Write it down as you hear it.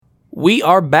We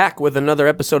are back with another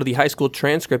episode of the High School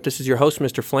Transcript. This is your host,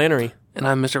 Mr. Flannery. And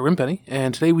I'm Mr. Rimpenny,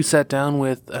 and today we sat down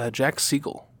with Jack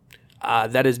Siegel.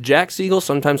 That is Jack Siegel,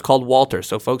 sometimes called Walter.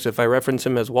 So, folks, if I reference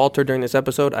him as Walter during this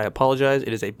episode, I apologize.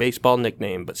 It is a baseball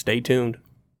nickname, but stay tuned.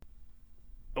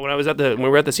 When we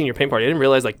were at the senior paint party, I didn't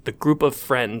realize the group of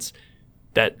friends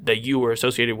that you were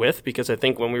associated with, because I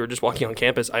think when we were just walking on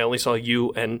campus, I only saw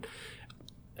you, and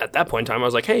at that point in time, I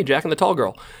was like, hey, Jack and the tall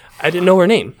girl. I didn't know her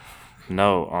name.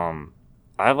 No,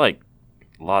 I have a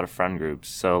lot of friend groups.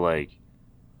 So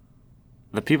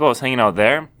the people I was hanging out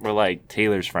there were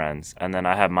Taylor's friends, and then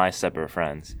I have my separate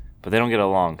friends, but they don't get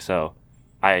along, so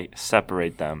I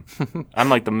separate them. I'm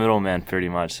the middleman pretty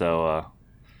much, so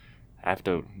I have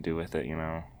to do with it.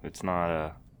 It's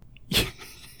not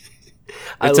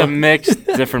it's a mix,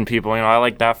 different people. I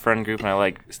like that friend group, and I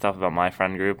like stuff about my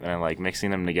friend group, and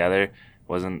mixing them together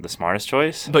wasn't the smartest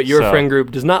choice. But your friend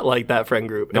group does not like that friend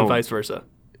group, and vice versa.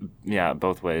 Yeah,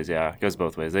 both ways. Yeah, it goes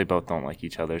both ways. They both don't like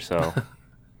each other, so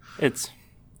it's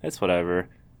whatever.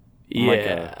 I'm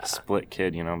a split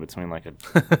kid, between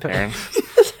a parent.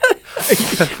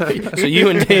 So you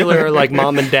and Taylor are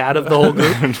mom and dad of the whole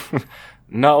group?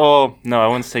 No, I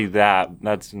wouldn't say that.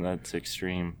 That's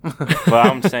extreme. But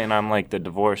I'm saying I'm the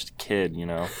divorced kid,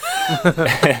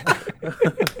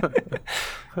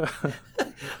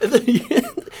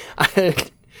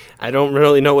 I don't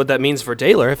really know what that means for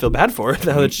Taylor. I feel bad for her.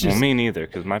 Now that Well, me neither,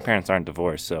 because my parents aren't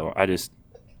divorced, so I just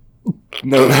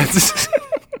know that's...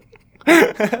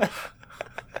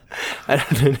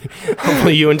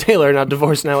 Hopefully you and Taylor are not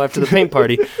divorced now after the paint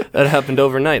party. That happened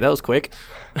overnight. That was quick.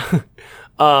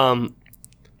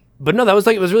 But no, that was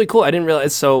it was really cool. I didn't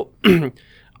realize. So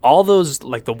all those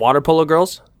the water polo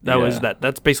girls,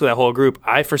 that's basically that whole group.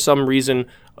 I, for some reason,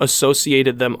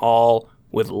 associated them all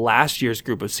with last year's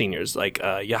group of seniors,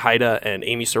 Yahida and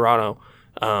Amy Serrano,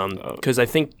 because I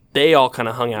think they all kind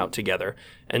of hung out together.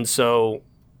 And so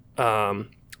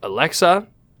Alexa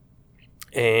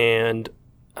and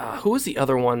who was the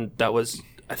other one that was,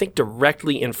 I think,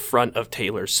 directly in front of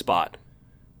Taylor's spot?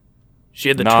 She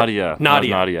had the Nadia.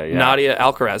 Nadia, yeah. Nadia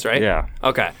Alcaraz, right? Yeah.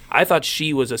 Okay. I thought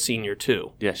she was a senior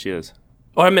too. Yeah, she is.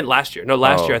 Oh, I meant last year. No,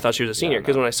 last year I thought she was a senior,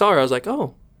 because when I saw her, I was like,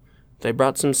 oh, they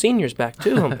brought some seniors back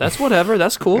too. That's whatever.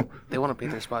 That's cool. They want to be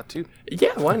their spot too.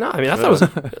 Yeah, why not? I mean, I thought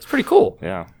that's pretty cool.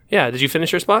 Yeah. Yeah. Did you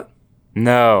finish your spot?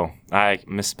 No, I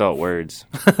misspelled words.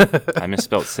 I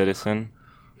misspelled citizen.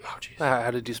 Oh, jeez.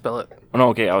 How did you spell it? Oh, no,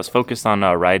 okay. I was focused on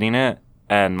writing it,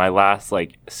 and my last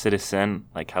citizen,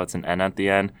 how it's an N at the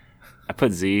end, I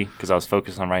put Z because I was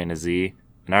focused on writing a Z,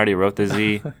 and I already wrote the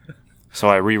Z, so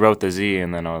I rewrote the Z,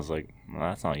 and then I was like, well,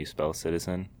 that's not how you spell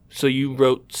citizen. So you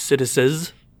wrote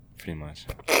citizens? Pretty much.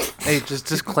 Hey,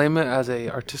 just claim it as a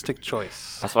artistic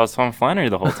choice. That's why I was telling Flannery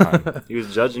the whole time. He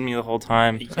was judging me the whole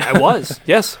time. I was.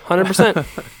 Yes,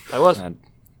 100%. I was.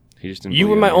 He just didn't You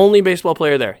were believe my me. only baseball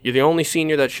player there. You're the only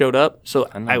senior that showed up, so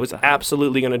I was that.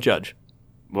 absolutely going to judge.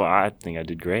 Well, I think I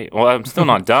did great. Well, I'm still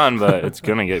not done, but it's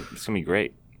gonna be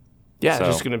great. Yeah, So,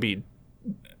 it's just going to be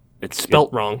It's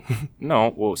spelt wrong.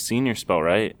 No, well, senior spelled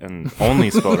right and only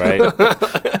spelled right.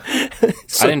 I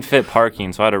didn't fit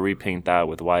parking, so I had to repaint that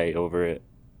with white over it.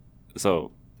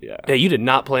 So, yeah. Yeah, you did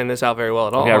not plan this out very well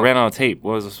at all. Okay, I ran out of tape.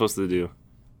 What was I supposed to do?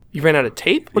 You ran out of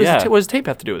tape? What does tape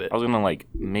have to do with it? I was gonna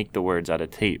make the words out of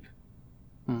tape.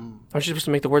 Aren't you supposed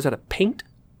to make the words out of paint?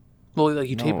 Well,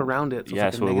 you tape No. around it. So Yeah,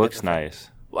 it's so it looks nice.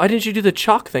 Why didn't you do the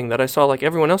chalk thing that I saw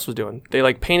everyone else was doing?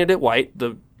 They painted it white,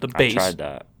 the base. I tried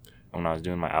that when I was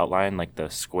doing my outline, the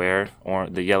square or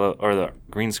the yellow or the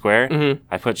green square. Mm-hmm.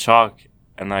 I put chalk,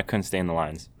 and then I couldn't stain the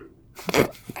lines.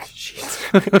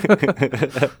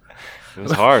 It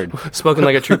was hard. Spoken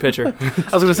like a true pitcher. I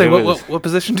was going to say, what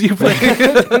position do you play?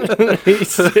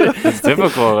 It's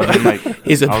difficult. I mean,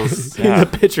 He's a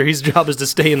pitcher. His job is to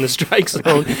stay in the strike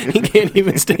zone. He can't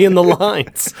even stay in the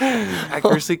lines.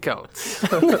 Accuracy counts.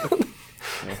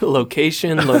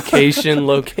 Location. Well,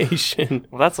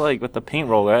 that's with the paint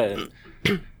roller.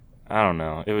 I don't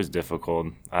know. It was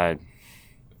difficult.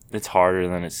 It's harder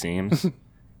than it seems.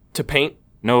 To paint?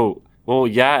 No. Well,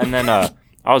 yeah, and then I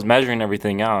was measuring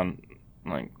everything out, and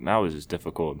that was just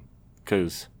difficult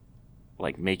because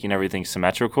making everything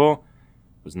symmetrical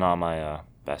was not my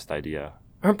best idea.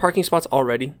 Aren't parking spots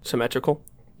already symmetrical?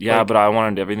 Yeah, but I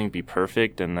wanted everything to be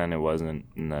perfect, and then it wasn't,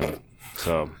 and then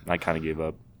so I kind of gave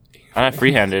up. And I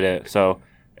freehanded it, so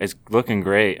it's looking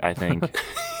great, I think.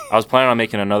 I was planning on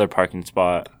making another parking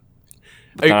spot,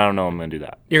 but then I don't know if I'm going to do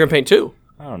that. You're going to paint too?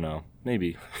 I don't know.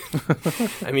 Maybe.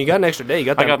 I mean, you got an extra day.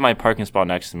 I got my parking spot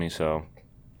next to me, so.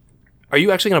 Are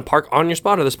you actually going to park on your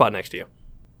spot or the spot next to you?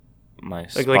 my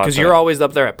Like, spots because you're always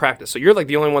up there at practice, so you're like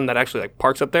the only one that actually like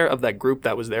parks up there of that group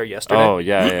that was there yesterday. Oh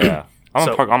yeah. I'm So-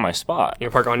 gonna park on my spot. You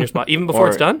park on your spot even before Or-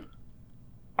 it's done.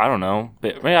 I don't know,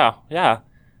 but yeah.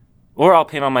 Or I'll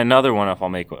paint on my another one if I'll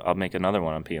make another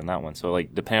one and paint on that one. So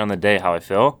like depending on the day how I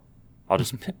feel, I'll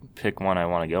just pick one I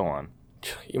want to go on.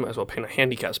 You might as well paint a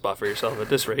handicap spot for yourself at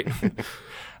this rate.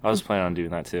 I was planning on doing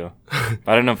that too. I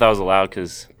didn't know if that was allowed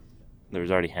because there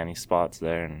was already handy spots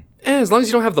there. And As long as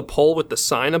you don't have the pole with the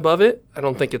sign above it, I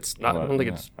don't think it's not. I don't think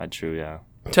it's true. Yeah.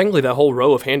 technically that whole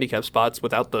row of handicap spots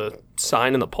without the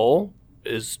sign and the pole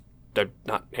they're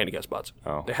not handicap spots.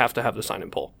 Oh. They have to have the sign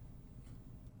and pole.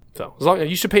 So as long as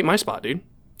you should paint my spot, dude.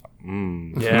 Yeah.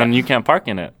 And then you can't park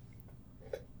in it.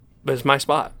 But it's my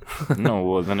spot. No,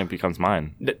 well then it becomes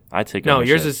mine. I take No,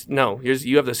 ownership. yours.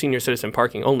 You have the senior citizen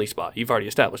parking only spot. You've already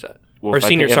established that. Well, or if I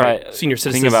senior, pay- if sorry, I- senior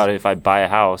citizen. Think about it. If I buy a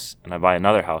house and I buy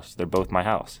another house, they're both my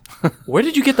house. Where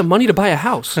did you get the money to buy a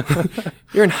house?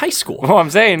 You're in high school. Well,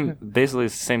 I'm saying basically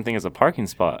it's the same thing as a parking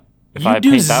spot. If You I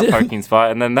do paint that zip- parking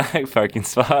spot and then that parking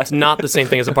spot, Not the same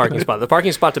thing as a parking spot. The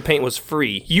parking spot to paint was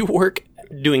free. You work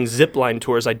doing zip line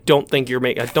tours. I don't think you're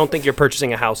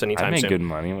purchasing a house I anytime make soon. good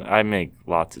money. I make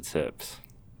lots of tips.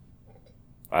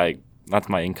 That's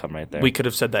my income right there. We could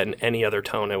have said that in any other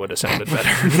tone. It would have sounded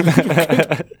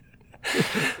better.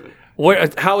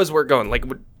 How is work going? Like,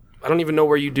 I don't even know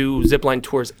where you do zip line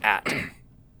tours at.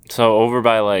 So over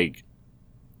by like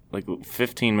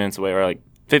 15 minutes away, or like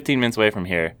 15 minutes away from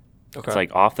here. Okay. It's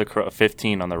like off the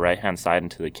 15 on the right hand side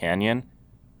into the canyon.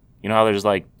 You know how there's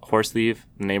like Horseleaf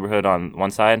neighborhood on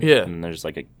one side, Yeah. and there's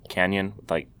like a canyon,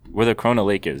 like where the Corona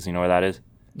Lake is. You know where that is?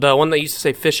 The one that used to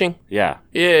say fishing? Yeah.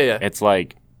 Yeah. It's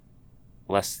like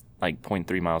less like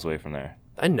 0.3 miles away from there.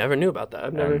 I never knew about that.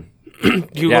 I've never.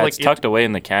 It's tucked away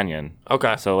in the canyon,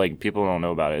 Okay. so like people don't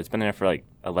know about it. It's been there for like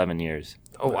 11 years.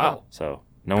 Oh wow. So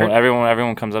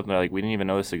everyone comes up and they're like, we didn't even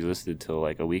know this existed till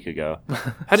like a week ago.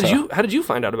 How did you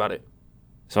find out about it?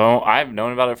 So I've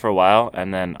known about it for a while,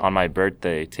 and then on my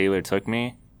birthday, Taylor took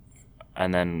me,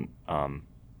 and then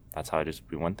that's how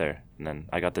we went there. And then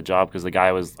I got the job because the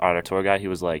guy was our tour guide. He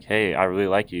was like, "Hey, I really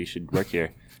like you. You should work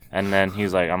here." And then he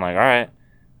was like, "I'm like, all right."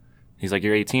 He's like,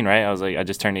 "You're 18, right?" I was like, "I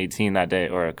just turned 18 that day,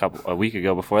 or a week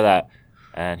ago before that."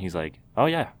 And he's like, "Oh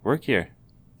yeah, work here."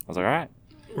 I was like, "All right."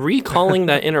 Recalling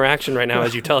that interaction right now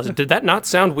as you tell us, did that not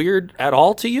sound weird at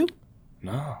all to you?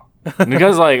 No.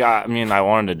 Because like I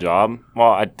wanted a job.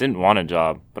 Well, I didn't want a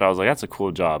job, but I was like, that's a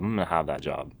cool job. I'm gonna have that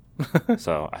job.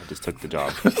 So I just took the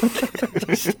job.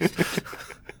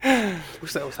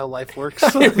 Wish that was how life works.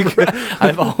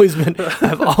 I've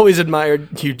always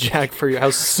admired you, Jack, for how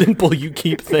simple you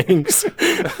keep things.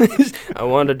 I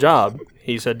want a job.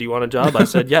 He said, "Do you want a job?" I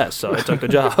said, "Yes." So I took the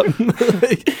job.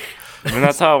 And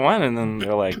that's how it went. And then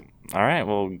they're like, all right,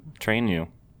 we'll train you.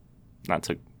 That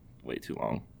took way too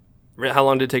long. How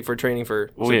long did it take for training for?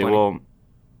 Okay, well,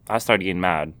 I started getting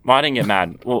mad. Well, I didn't get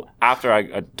mad. Well, after I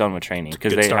got done with training,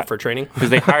 because Good start for training. because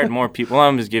they hired more people. Well,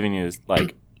 I'm just giving you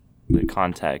like the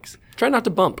context. Try not to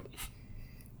bump.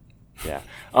 Yeah.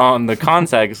 The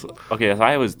context. Okay, so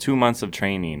I was 2 months of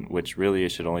training, which really it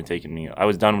should only taken me. I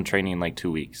was done with training in like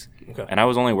 2 weeks, Okay. and I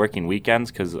was only working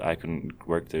weekends because I couldn't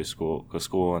work through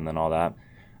school, and then all that.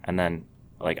 And then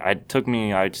like I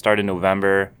started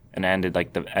November and ended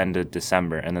like the end of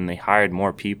December, and then they hired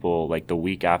more people like the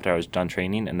week after I was done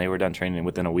training, and they were done training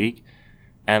within a week.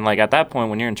 And like at that point,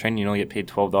 when you're in training, you only get paid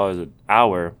 $12 an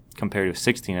hour compared to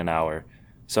 $16 an hour.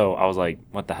 So I was like,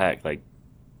 what the heck? Like,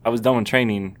 I was done with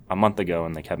training a month ago,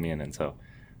 and they kept me in. And so,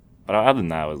 but other than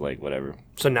that, I was like, whatever.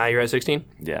 So now you're at 16?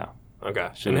 Yeah, Okay.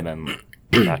 should have been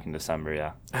back in December.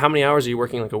 Yeah. How many hours are you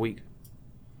working like a week?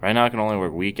 Right now, I can only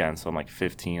work weekends, so I'm like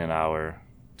 15 an hour,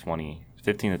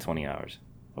 15 to 20 hours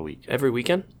a week. Every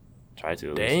weekend? Try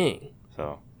to. At least. Dang.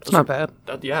 So, It's not bad.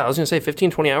 Yeah, I was going to say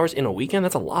 15, 20 hours in a weekend?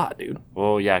 That's a lot, dude.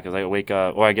 well, yeah, because I wake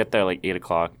up, or I get there like 8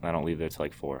 o'clock, and I don't leave there till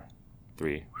like 4.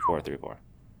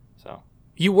 So.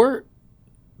 You were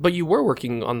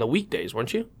working on the weekdays,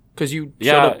 weren't you? Because you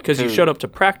Yeah, showed up to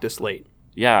practice late.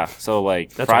 Yeah, so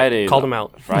like That's Fridays, right. Called him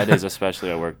out. Fridays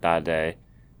especially, I work that day,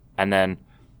 and then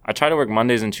I try to work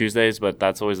Mondays and Tuesdays, but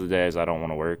that's always the days I don't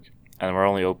want to work. And we're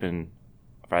only open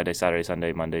Friday, Saturday,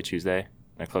 Sunday, Monday, Tuesday,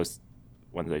 and close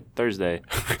Wednesday, Thursday.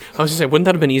 I was going to say, wouldn't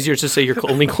that have been easier to say you're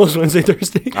only closed Wednesday,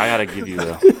 Thursday? I gotta give you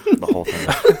the whole thing.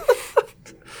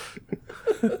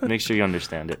 Make sure you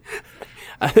understand it.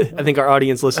 I think our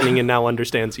audience listening in now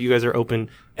understands you guys are open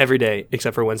every day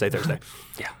except for Wednesday, Thursday.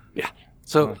 Yeah.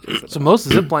 So most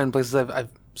zipline places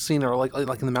I've seen are like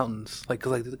in the mountains, like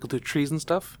because they go through trees and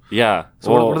stuff. Yeah.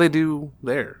 So what do they do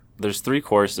there? There's 3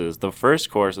 courses. The first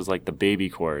course is like the baby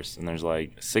course, and there's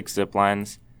like 6 zip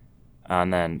lines.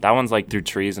 And then that one's like through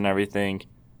trees and everything,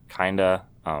 kinda.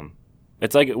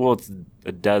 It's like, well, it's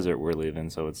a desert we're living,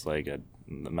 so it's like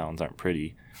the mountains aren't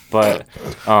pretty. But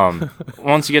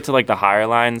once you get to like the higher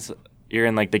lines, you're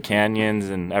in like the canyons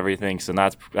and everything, so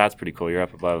that's pretty cool. You're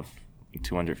up above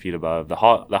 200 feet above. The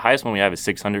highest one we have is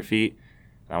 600 feet.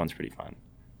 That one's pretty fun.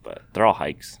 But they're all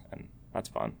hikes, and that's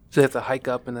fun. So they have to hike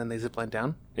up and then they zip line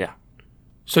down? Yeah.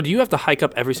 So do you have to hike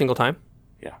up every single time?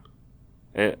 Yeah.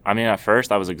 I mean, at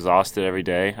first I was exhausted every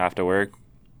day after work,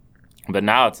 but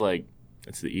now it's like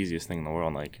it's the easiest thing in the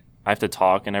world. Like I have to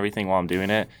talk and everything while I'm doing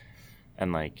it,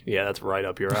 and like Yeah, that's right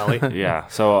up your alley. yeah.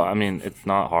 So I mean, it's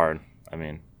not hard. I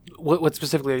mean, What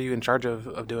specifically are you in charge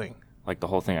of doing? like the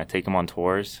whole thing. I take them on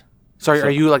tours. Sorry, So-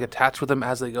 are you like attached with them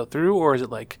as they go through, or is it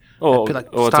like Oh, like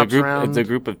it's a stops group. around? It's a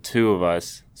group of 2 of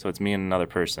us. So it's me and another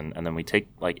person, and then we take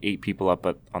like 8 people up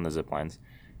on the zip lines,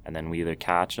 and then we either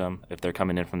catch them if they're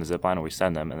coming in from the zip line, or we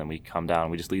send them, and then we come down.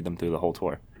 And we just lead them through the whole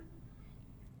tour.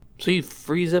 So you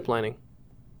free zip lining.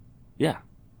 Yeah.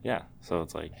 So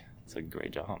it's a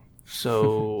great job.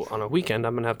 So on a weekend,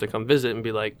 I'm gonna have to come visit and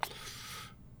be like,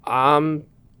 I'm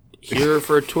here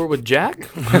for a tour with Jack.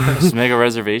 Just make a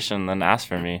reservation, then ask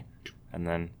for me, and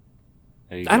then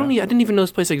there you go. I didn't even know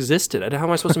this place existed. How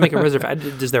am I supposed to make a reservation?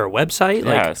 Is there a website?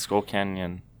 Yeah, Like Skull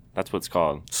Canyon. That's what it's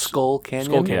called. Skull Canyon?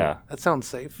 Skull Canyon. Yeah. That sounds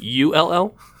safe.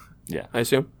 ULL? Yeah. I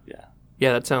assume. Yeah.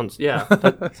 Yeah, that sounds. Yeah.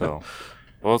 So,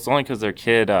 well, it's only because their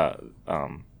kid.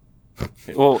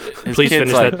 Well, his Please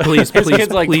kid's finish like, that. Please, his please,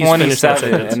 kid's like please finish that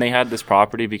 27, sentence. and they had this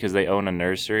property because they own a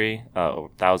nursery,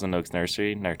 Thousand Oaks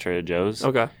Nursery near Trader Joe's.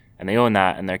 Okay. And they own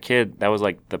that, and their kid, that was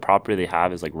like the property they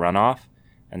have is like runoff,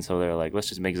 and so they're like, let's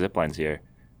just make zip lines here.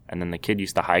 And then the kid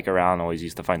used to hike around, always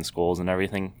used to find skulls and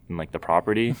everything in like the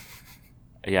property.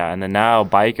 Yeah, and then now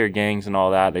biker gangs and all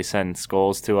that, they send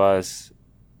skulls to us,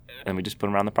 and we just put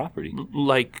them around the property.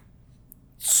 Like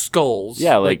skulls.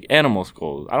 Yeah, like animal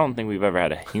skulls. I don't think we've ever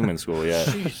had a human skull yet.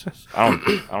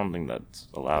 I don't think that's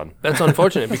allowed. That's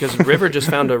unfortunate because River just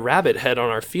found a rabbit head on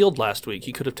our field last week.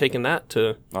 He could have taken that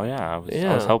to. Oh yeah, I was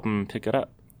Yeah. helping him pick it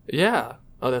up. Yeah.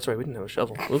 Oh, that's right. We didn't have a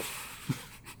shovel. Oops.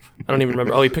 I don't even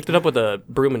remember. Oh, he picked it up with a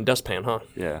broom and dustpan, huh?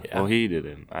 Yeah. Yeah. Well, he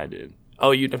didn't. I did.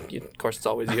 Oh, of course, it's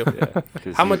always you. Yeah.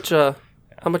 'Cause How he- much?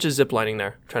 How much is zip lining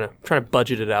there? Trying to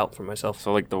budget it out for myself.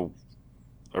 So like the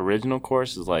original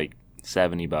course is like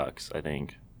 $70, I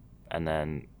think, and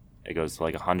then it goes to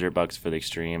like $100 for the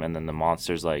extreme, and then the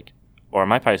monster's like, or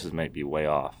my prices might be way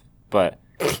off, but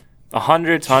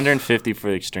 100 to 150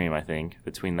 for the extreme, I think,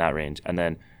 between that range, and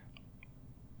then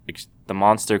the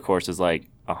monster course is like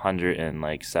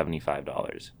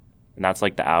 $175, and that's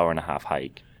like the hour and a half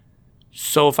hike.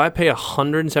 So if I pay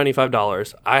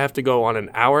 $175, I have to go on an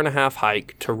hour and a half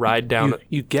hike to ride down.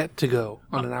 You get to go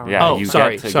on an hour. Yeah. Oh, you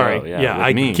sorry, get to sorry. go, yeah, with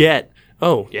I me. get.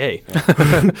 Oh, yay!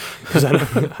 Because I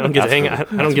don't get to hang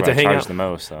out. I don't get to hang charge out. the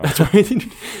most. So. That's right.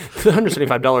 The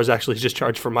 $175 actually is just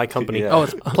charged for my company. Yeah. Oh,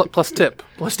 it's plus tip.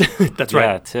 That's Yeah,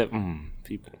 right. tip.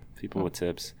 People with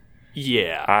tips.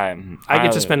 Yeah. I I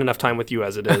get to spend enough time with you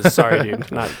as it is. Sorry,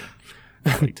 dude. Not.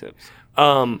 like tips.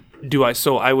 Do I?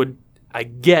 So I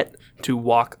get to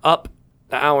walk up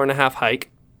the hour and a half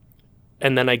hike,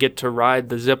 and then I get to ride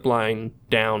the zip line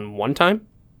down one time.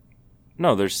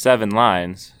 No, there's 7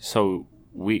 lines. So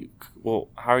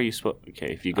how are you supposed?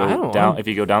 Okay, if you I don't go know. down, if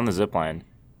you go down the zip line,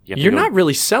 you have to You're go, not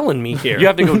really selling me here. You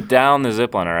have to go down the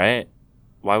zip line, all right?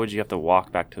 Why would you have to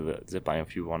walk back to the zip line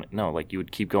if you want? No, like you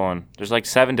would keep going. There's like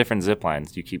 7 different zip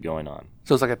lines you keep going on.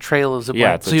 So it's like a trail of zip Yeah,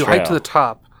 line. it's a So you hike to trail. the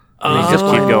top. And you just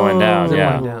keep going down. Zip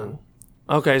Yeah, line down.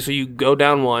 Okay, so you go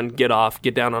down one, get off,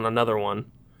 get down on another one.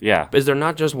 yeah. Is there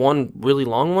not just one really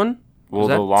long one? Well, Is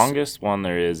the that- longest one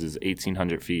there is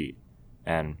 1,800 feet,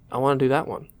 and I want to do that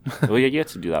one. well, yeah, you have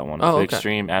to do that one. Oh, the okay.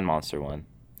 extreme and monster one,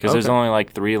 because there's Okay. only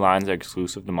like 3 lines that are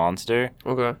exclusive to monster,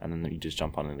 Okay. and then you just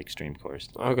jump on an extreme course.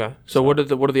 Okay. So what are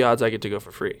the odds I get to go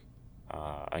for free?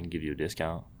 I can give you a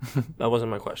discount. That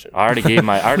wasn't my question. I already gave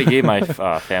my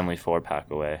family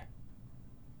 4-pack away.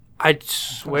 I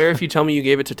swear if you tell me you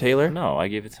gave it to Taylor. No, I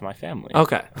gave it to my family.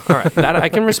 Okay. All right. That I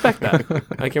can respect that.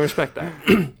 I can respect that.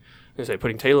 I was gonna say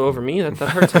putting Taylor over me, that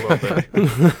hurts a little bit.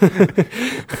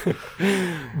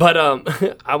 But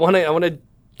I wanna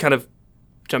kind of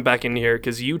jump back in here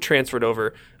because you transferred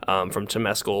over from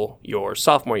Temescal your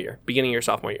sophomore year, beginning of your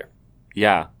sophomore year.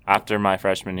 Yeah, after my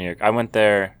freshman year, I went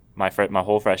there my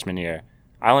whole freshman year.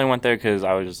 I only went there because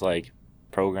I was just like,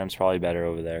 program's probably better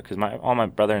over there because all my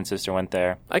brother and sister went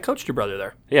there. I coached your brother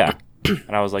there. Yeah,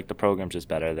 and I was like, the program's just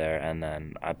better there. And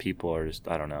then people are just,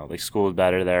 I don't know, like school is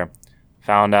better there.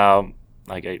 Found out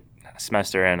like a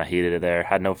semester in, I hated it there.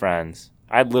 Had no friends.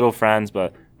 I had little friends,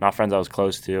 but not friends I was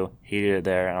close to. Hated it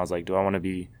there, and I was like, do I want to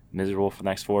be miserable for the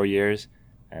next 4 years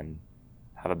and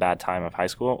have a bad time of high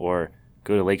school, or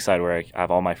go to Lakeside where I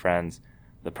have all my friends.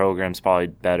 The program's probably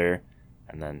better,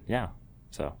 and then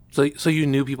So you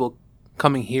knew people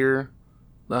coming here.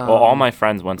 Well, all my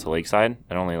friends went to Lakeside,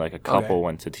 and only like a couple Okay.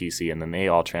 went to TC, and then they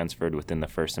all transferred within the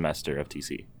first semester of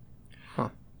TC.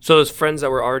 So those friends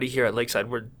that were already here at Lakeside,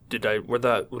 was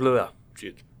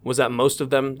that most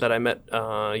of them that I met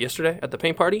yesterday at the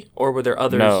paint party, or were there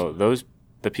others? No,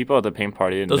 the people at the paint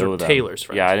party didn't Those know were them. Taylor's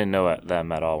friends. Yeah, I didn't know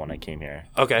them at all when I came here.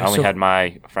 Okay, I only so- had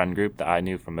my friend group that I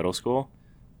knew from middle school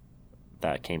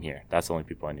that came here. That's the only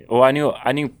people I knew. Oh, I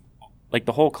knew like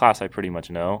the whole class I pretty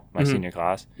much know, my senior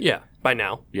class. Yeah, by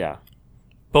now. Yeah.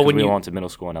 But when we you went to middle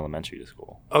school and elementary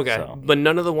school. okay, So. but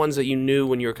none of the ones that you knew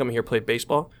when you were coming here played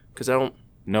baseball, because I don't.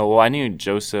 No, well, I knew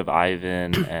Joseph,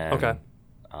 Ivan, and Okay.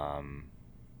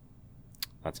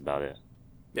 That's about it.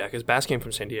 Yeah, because Bass came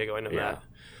from San Diego. I know Yeah. that.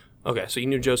 Okay, so you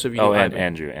knew Joseph. You Oh, knew and Ivan.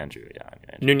 Andrew, yeah. I knew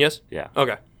Andrew. Nunez. Yeah.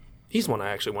 Okay, he's one I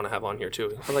actually want to have on here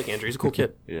too. I like Andrew. He's a cool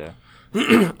kid. Yeah.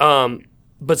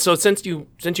 But so since you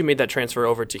made that transfer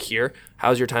over to here,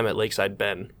 how's your time at Lakeside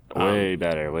been? Way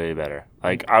better, way better.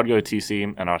 Like, I would go to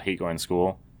TC, and I'd hate going to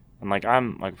school. And, like,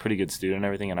 I'm, like, a pretty good student and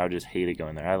everything, and I would just hate it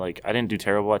going there. I didn't do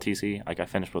terrible at TC. Like, I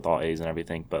finished with all A's and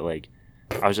everything, but, like,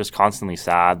 I was just constantly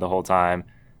sad the whole time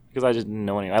because I just didn't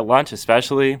know anything. At lunch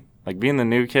especially, like, being the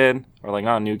new kid, or, like,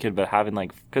 not a new kid, but having,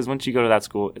 like, because once you go to that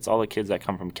school, it's all the kids that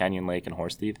come from Canyon Lake and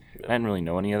Horse Thief. I didn't really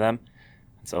know any of them.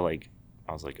 And so, like,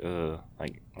 I was like, Yeah.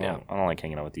 I don't like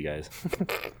hanging out with you guys.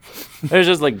 They're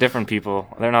just, like, different people.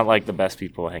 They're not, like, the best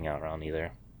people to hang out around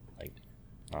either. Like,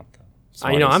 not the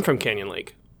I know I'm smartest. from Canyon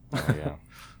Lake. Oh, yeah.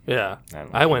 Yeah,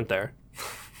 don't I went there.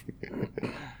 Yeah.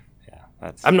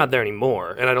 That's. I'm not there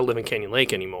anymore, and I don't live in Canyon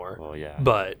Lake anymore. Well, yeah.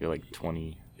 But You're like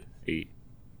 28.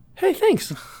 hey,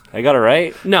 thanks. I got it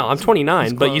right. No, I'm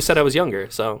 29, but you close. said I was younger,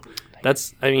 so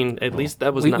that's. I mean, at least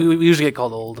that was we, not we usually get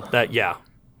called old. that. Yeah,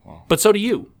 but so do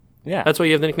you. Yeah. That's why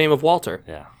you have the nickname of Walter.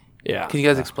 Yeah. Yeah. Can you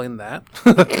guys explain that?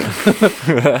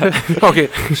 Okay,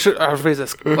 sure. I'll phrase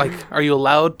this. Like, are you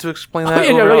allowed to explain that?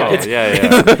 yeah, no, overall? yeah, Oh, it's-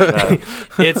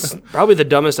 yeah. It's probably the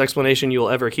dumbest explanation you'll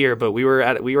ever hear, but we were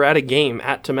at a game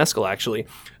at Temescal actually,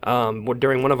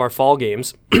 during one of our fall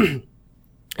games,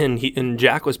 and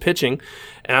Jack was pitching,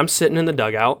 and I'm sitting in the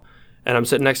dugout, and I'm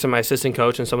sitting next to my assistant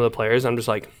coach and some of the players. I'm just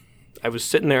like, I was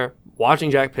sitting there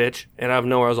watching Jack pitch, and out of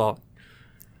nowhere I was all,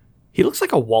 he looks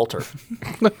like a Walter.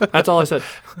 That's all I said.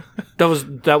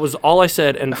 That was all I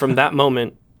said, and from that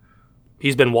moment,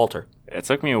 he's been Walter. It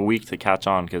took me a week to catch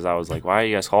on because I was like, why are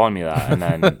you guys calling me that? And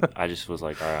then I just was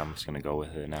like, all right, I'm just going to go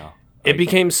with it now. It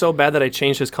became so bad that I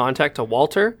changed his contact to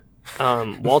Walter,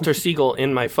 Walter Siegel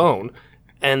in my phone.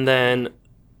 And then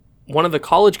one of the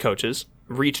college coaches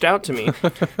reached out to me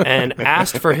and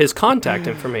asked for his contact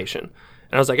information.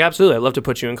 And I was like, absolutely, I'd love to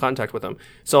put you in contact with him.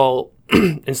 So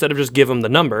instead of just give him the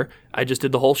number, I just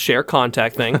did the whole share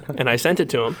contact thing and I sent it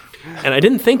to him. And I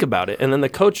didn't think about it. And then the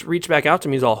coach reached back out to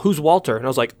me. He's all, who's Walter? And I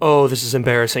was like, oh, this is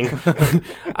embarrassing.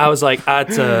 I was like,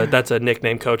 that's a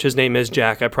nickname, coach. His name is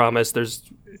Jack, I promise.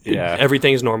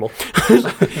 Everything's normal.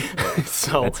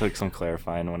 So It took some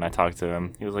clarifying when I talked to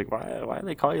him. He was like, why do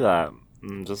they call you that?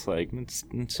 I'm just like, it's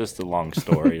just a long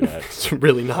story. it's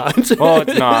really not. Well,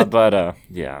 it's not, but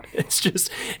yeah. It's just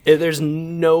there's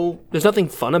nothing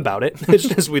fun about it. It's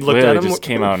just we looked Literally at him. just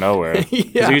came out of nowhere. Because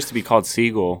Yeah. it used to be called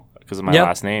Siegel because of my Yep.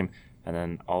 last name, and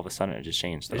then all of a sudden it just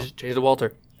changed. So. Just changed to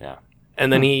Walter. Yeah.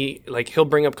 And then he'll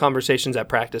bring up conversations at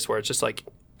practice where it's just like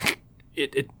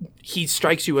he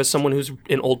strikes you as someone who's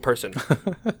an old person.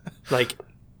 Like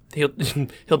he'll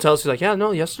tell us, he's like, yeah,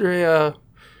 no, yesterday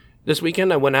this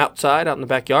weekend I went outside out in the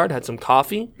backyard, had some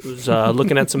coffee, was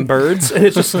looking at some birds, and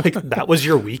it's just like, that was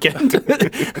your weekend?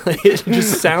 Like, it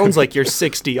just sounds like you're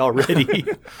 60 already.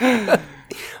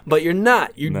 But you're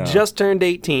not. You No. just turned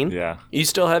 18. Yeah. You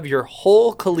still have your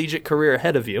whole collegiate career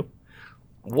ahead of you.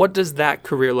 What does that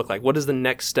career look like? What does the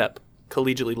next step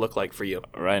collegiately look like for you?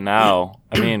 Right now,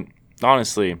 I mean,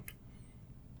 honestly,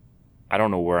 I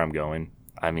don't know where I'm going.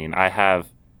 I mean, I have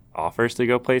offers to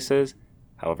go places.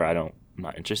 However, I'm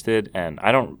not interested, and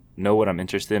I don't know what I'm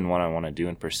interested in, what I want to do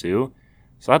and pursue.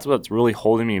 So that's what's really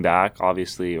holding me back.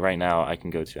 Obviously, right now, I can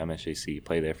go to MSJC,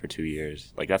 play there for 2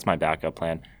 years. Like, that's my backup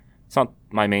plan. It's not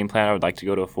my main plan. I would like to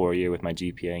go to a 4-year with my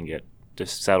GPA and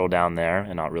just settle down there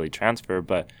and not really transfer.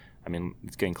 But, I mean,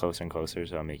 it's getting closer and closer,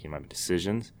 so I'm making my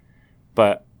decisions.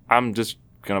 But I'm just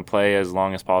going to play as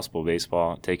long as possible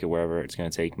baseball, take it wherever it's going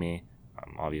to take me.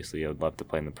 Obviously, I would love to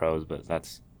play in the pros, but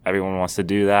everyone wants to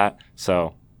do that.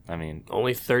 So, I mean,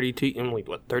 Only 30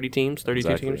 30 teams? 32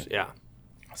 Exactly. teams? Yeah.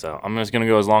 so I'm just going to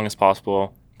go as long as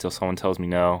possible until someone tells me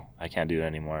no, I can't do it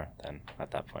anymore. Then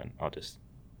at that point, I'll just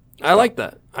I like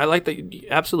that. I like that.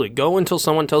 Absolutely. Go until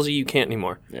someone tells you can't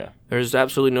anymore. Yeah. There's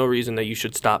absolutely no reason that you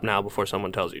should stop now before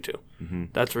someone tells you to. Mm-hmm.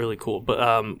 That's really cool.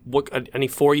 But what any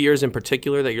 4 years in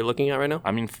particular that you're looking at right now?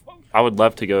 I mean, I would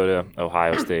love to go to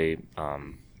Ohio State,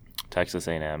 Texas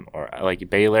A&M, or like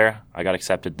Baylor. I got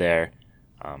accepted there.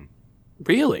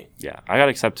 Really? Yeah, I got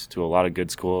accepted to a lot of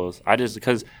good schools.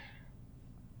 Because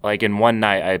like in one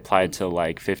night I applied to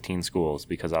like 15 schools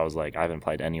because I was like, I haven't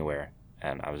applied anywhere.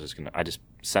 And I just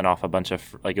sent off a bunch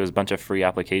of, it was a bunch of free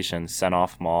applications, sent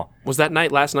off them all. Was that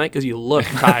night last night? Because you look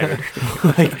tired.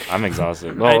 I'm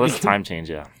exhausted. Well, it's time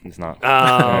change, yeah. It's not. Oh,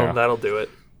 yeah. That'll do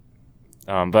it.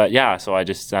 But yeah, so I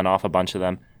just sent off a bunch of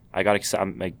them. I've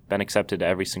been accepted to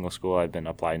every single school I've been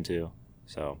applying to.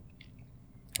 So,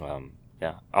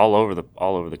 yeah, all over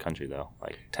the country though,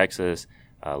 like Texas,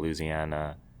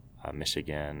 Louisiana,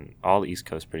 Michigan, all the East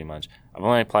Coast pretty much. I've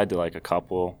only applied to like a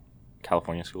couple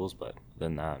California schools, but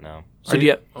than that, no. So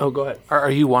go ahead. Are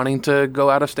you wanting to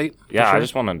go out of state? Yeah, sure? I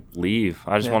just want to leave.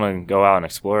 I just want to go out and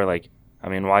explore. Like, I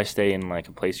mean, why stay in like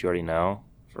a place you already know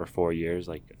for 4 years?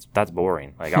 Like, that's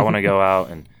boring. Like, I want to go out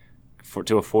and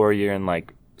to a 4 year and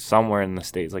like somewhere in the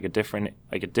States, like a different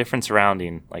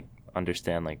surrounding. Like,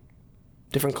 understand like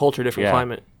different culture, different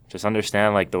climate. Just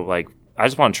understand like I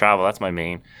just want to travel. That's my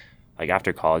main. Like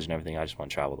after college and everything, I just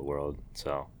want to travel the world.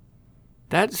 So.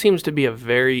 That seems to be a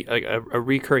very a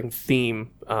recurring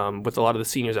theme with a lot of the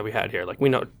seniors that we had here. Like we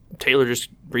know Taylor just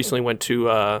recently went to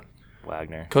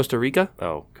Wagner, Costa Rica.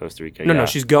 Oh, Costa Rica. No,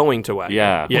 she's going to Wagner.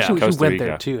 Yeah, Well, she Costa went Rica.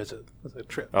 there too as a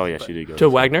trip. Oh yeah, she did go to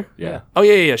Wagner. Yeah. Oh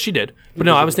yeah, she did. But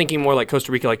no, I was thinking more like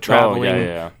Costa Rica, like traveling.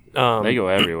 Oh yeah. They go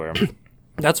everywhere.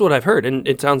 That's what I've heard, and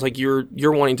it sounds like you're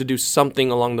wanting to do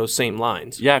something along those same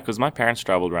lines. Yeah, because my parents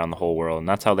traveled around the whole world, and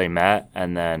that's how they met.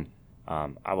 And then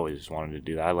I've always just wanted to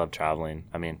do that. I love traveling.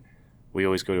 I mean, we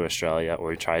always go to Australia, or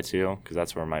we try to, because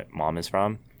that's where my mom is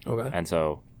from. Okay. And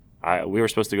so we were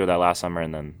supposed to go that last summer,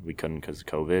 and then we couldn't because of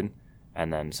COVID.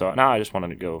 And then so now I just wanted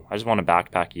to go. I just want to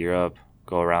backpack Europe,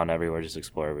 go around everywhere, just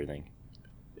explore everything.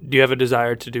 Do you have a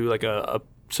desire to do like a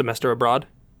semester abroad?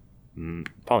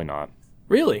 Probably not.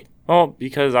 Really? Well,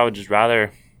 because I would just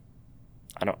rather.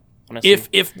 I don't honestly.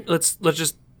 If let's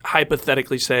just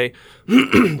hypothetically say,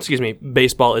 excuse me,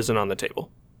 baseball isn't on the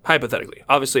table. Hypothetically,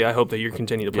 obviously, I hope that you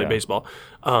continue to play baseball.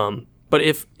 But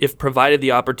if provided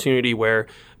the opportunity where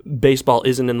baseball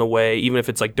isn't in the way, even if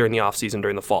it's like during the off season,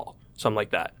 during the fall, something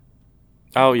like that.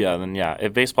 Oh yeah, then yeah.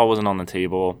 If baseball wasn't on the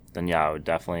table, then yeah, I would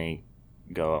definitely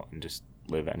go out and just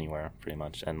live anywhere, pretty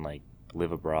much, and like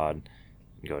live abroad.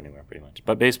 Go anywhere pretty much,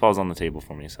 but baseball's on the table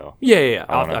for me. So yeah.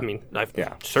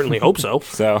 I certainly hope so.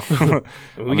 So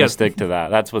we got to stick to that.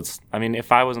 That's what's. I mean,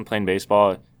 if I wasn't playing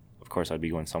baseball, of course I'd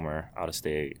be going somewhere out of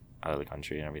state, out of the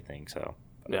country, and everything. So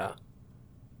yeah,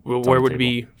 where would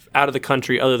be out of the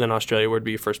country other than Australia? Where would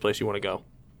be your first place you want to go?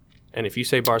 And if you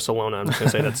say Barcelona, I'm just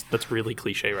gonna say that's really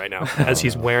cliche right now, as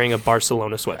he's wearing a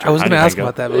Barcelona sweatshirt. I was gonna ask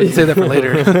about that, but we can say that for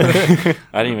later.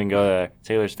 I didn't even go there.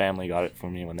 Taylor's family got it for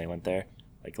me when they went there.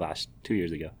 Like 2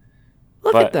 years ago.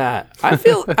 Look at that. I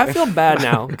feel bad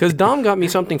now because Dom got me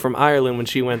something from Ireland when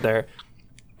she went there,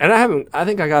 and I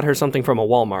think I got her something from a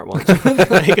Walmart once.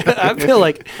 I feel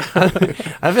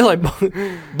like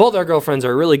both our girlfriends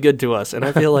are really good to us, and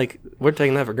I feel like we're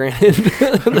taking that for granted.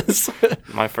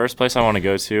 My first place I want to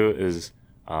go to is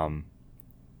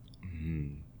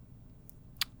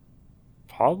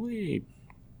probably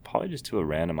just to a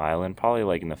random island, probably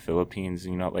like in the Philippines.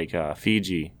 You know, like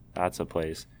Fiji. That's a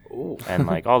place. Ooh. And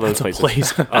like all those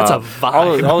places. That's a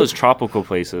vibe. All those tropical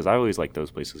places. I always like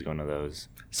those places, going to those.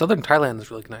 Southern Thailand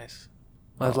is really nice.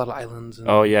 There's a lot of islands. And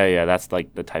Oh yeah. That's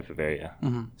like the type of area.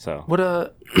 Mm-hmm. So What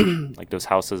like those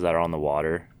houses that are on the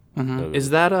water. Mm-hmm. is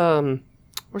that?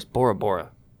 Where's Bora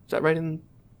Bora? Is that right in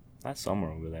That's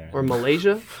somewhere over there. or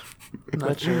Malaysia?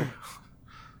 not sure.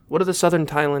 What are the Southern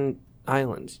Thailand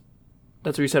islands?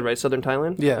 That's what you said, right? Southern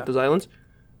Thailand. Yeah. Those islands.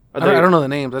 I don't know the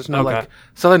names. I just know Okay. like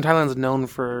Southern Thailand's known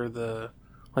for the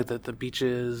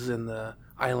beaches and the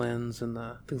islands and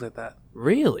the things like that.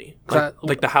 Really? That-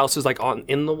 Like the houses like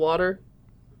in the water?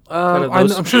 Kind of I'm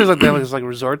those- sure there's like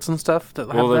resorts and stuff that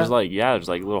have Well, there's that. there's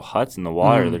like little huts in the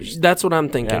water. They're just, That's what I'm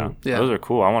thinking. Yeah. those are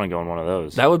cool. I want to go in one of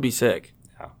those. That would be sick.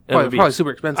 Yeah. That would be- Probably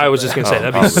super expensive. I was but- just gonna say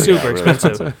that'd be probably, super yeah, really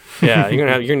expensive. Yeah, you're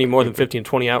gonna need more than 15,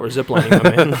 20 hours ziplining, my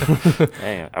man.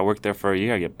 Hey, I worked there for a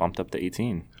year. I get bumped up to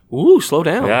 18. Ooh, slow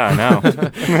down. Yeah, I know.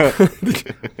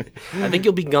 I think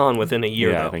you'll be gone within a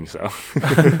year. yeah, though. I think so.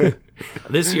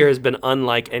 This year has been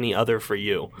unlike any other for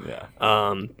you. Yeah.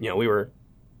 We were,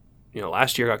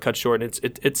 last year got cut short. And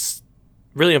it's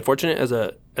really unfortunate as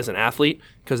an athlete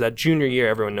because that junior year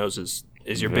everyone knows is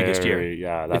is your biggest year.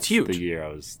 Yeah, that's huge. the year I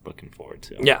was looking forward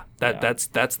to. Yeah, that's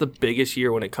the biggest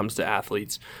year when it comes to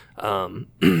athletes.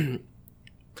 Can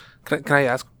I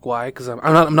ask why? Because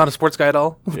I'm not a sports guy at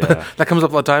all. Yeah. That comes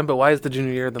up all the time. But why is the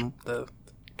junior year the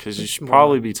Because you should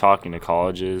probably be talking to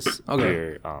colleges Okay.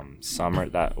 your summer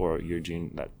or your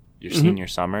senior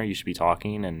summer. You should be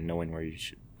talking and knowing where you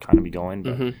should kind of be going.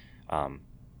 But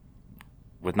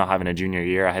with not having a junior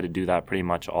year, I had to do that pretty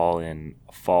much all in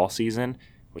fall season,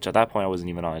 which at that point I wasn't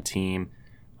even on a team.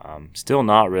 Still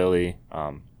not really.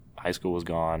 High school was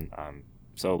gone.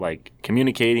 So like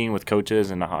communicating with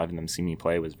coaches and not having them see me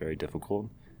play was very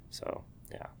difficult. So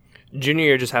yeah. Junior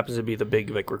year just happens to be the big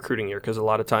like recruiting year because a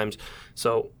lot of times,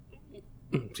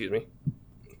 excuse me,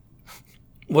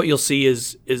 what you'll see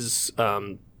is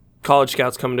college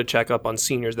scouts coming to check up on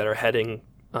seniors that are heading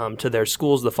to their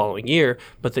schools the following year,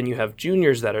 but then you have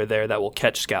juniors that are there that will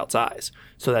catch scouts' eyes.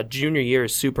 So that junior year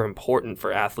is super important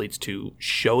for athletes to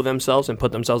show themselves and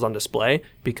put themselves on display,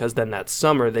 because then that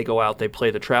summer they go out, they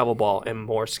play the travel ball, and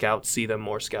more scouts see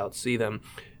them.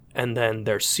 And then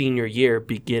their senior year,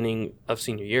 beginning of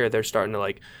senior year, they're starting to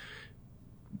like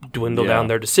dwindle down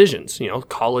their decisions. You know,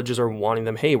 colleges are wanting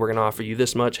them, hey, we're going to offer you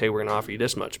this much. Hey, we're going to offer you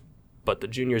this much. But the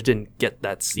juniors didn't get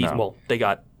that season. No. Well, they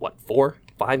got,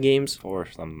 4-5 games? Or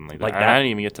something like that. Like And that. I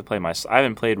didn't even get to play I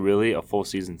haven't played really a full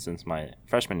season since my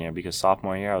freshman year because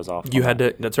sophomore year I was off. You had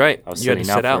to, that's right. I was You had to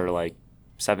sitting sit out out. for like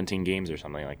 17 games or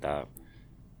something like that.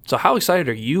 So how excited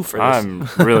are you for this? I'm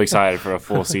really excited for a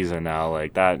full season now.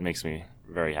 Like that makes me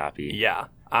very happy. Yeah.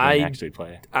 to actually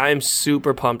play I'm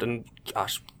super pumped. And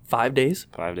gosh, 5 days?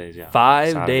 5 days. Yeah,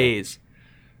 5 Saturday. days.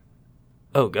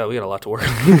 Oh, God, we got a lot to work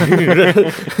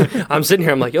on. I'm sitting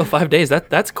here, I'm like, 5 days,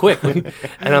 that's quick. And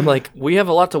I'm like, we have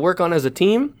a lot to work on as a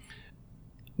team,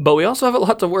 but we also have a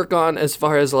lot to work on as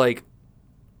far as, like,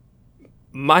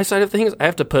 my side of things. I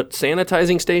have to put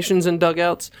sanitizing stations in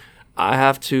dugouts. I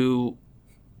have to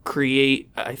create,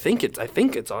 I think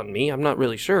it's on me, I'm not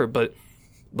really sure, but,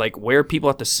 like, where people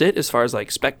have to sit as far as,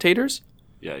 like, spectators.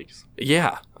 Yikes.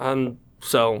 Yeah.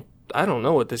 So, I don't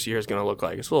know what this year is going to look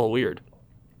like. It's a little weird.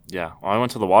 Yeah, well, I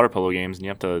went to the water polo games, and you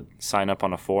have to sign up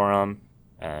on a forum,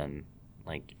 and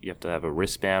like you have to have a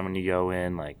wristband when you go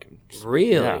in. Like,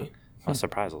 Really? Yeah. I was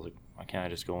surprised. I was like, why can't I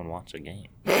just go and watch a game?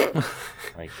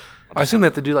 Like, I assume they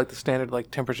have to do like the standard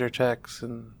like temperature checks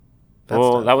and. that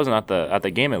wasn't at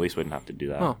the game. At least we didn't have to do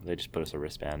that. Oh. They just put us a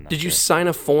wristband. Did you That's it. sign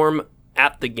a form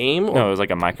at the game? Or? No, it was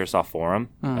like a Microsoft forum,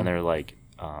 and they're like,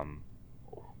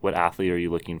 what athlete are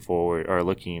you looking forward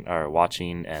or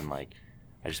watching, and like.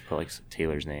 I just put like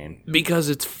Taylor's name. Because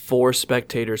it's 4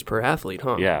 spectators per athlete,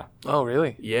 huh? Yeah. Oh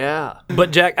really? Yeah.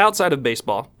 But Jack, outside of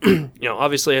baseball,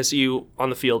 obviously I see you on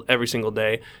the field every single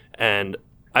day, and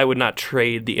I would not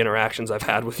trade the interactions I've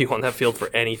had with you on that field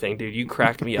for anything, dude. You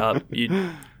cracked me up.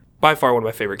 You, by far one of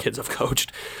my favorite kids I've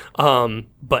coached.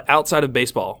 But outside of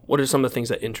baseball, what are some of the things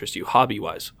that interest you,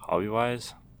 hobby-wise?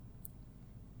 Hobby-wise?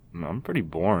 I'm pretty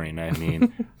boring. I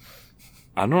mean,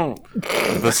 I don't.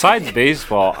 Besides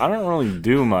baseball, I don't really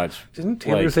do much. Didn't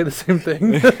Taylor Like- say the same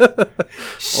thing?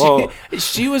 Well,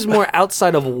 She was more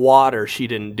outside of water. She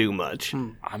didn't do much.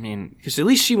 I mean, Because at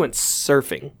least she went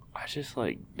surfing. I just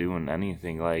like doing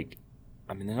anything. Like,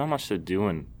 I mean, there's not much to do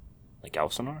in like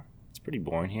Elsinore. It's pretty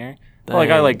boring here. But, like,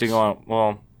 I like to go on.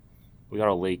 Well, we got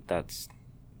a lake that's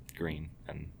green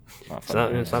and it's not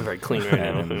fun. It's not very clean right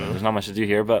And now. there's not much to do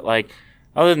here. But like,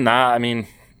 other than that, I mean,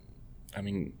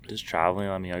 just traveling.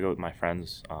 I mean, I go with my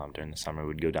friends during the summer.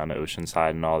 We'd go down to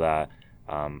Oceanside and all that.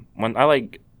 When I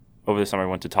like over the summer, I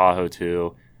went to Tahoe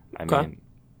too. I Okay. mean,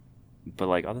 but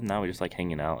like other than that, we just like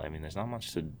hanging out. I mean, there's not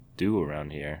much to do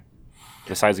around here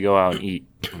besides go out and eat.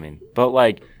 I mean, but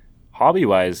like hobby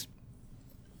wise,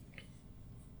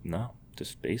 no,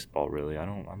 just baseball. Really,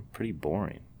 I'm pretty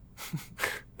boring.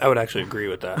 I would actually agree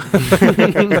with that.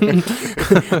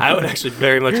 I would actually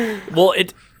very much. Well,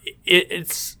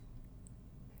 it's.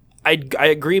 I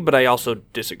agree, but I also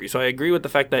disagree. So I agree with the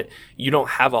fact that you don't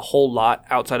have a whole lot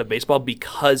outside of baseball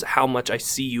because how much I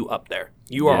see you up there.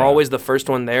 You are Yeah. always the first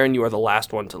one there, and you are the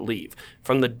last one to leave.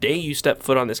 From the day you step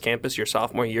foot on this campus, your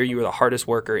sophomore year, you were the hardest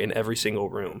worker in every single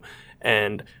room.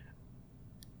 And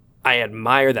I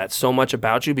admire that so much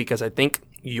about you because I think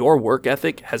your work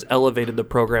ethic has elevated the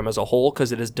program as a whole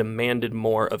because it has demanded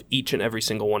more of each and every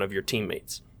single one of your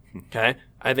teammates. Okay?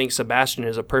 I think Sebastian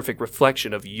is a perfect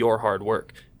reflection of your hard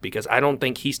work because I don't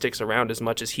think he sticks around as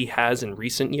much as he has in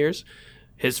recent years.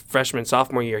 His freshman,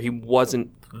 sophomore year, he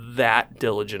wasn't that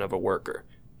diligent of a worker.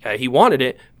 Okay? He wanted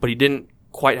it, but he didn't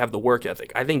quite have the work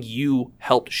ethic. I think you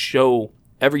helped show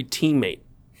every teammate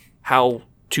how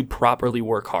to properly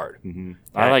work hard. Mm-hmm.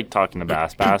 I like talking to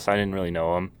Bass. Bass, I didn't really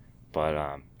know him,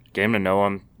 but getting to know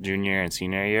him junior and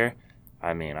senior year,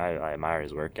 I mean, I admire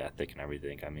his work ethic and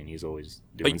everything. I mean, he's always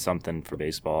doing something for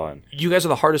baseball, and You guys are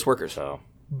the hardest workers. so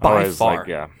By always, far. like,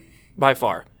 yeah. By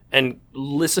far. And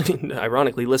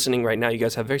ironically, listening right now, you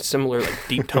guys have very similar, like,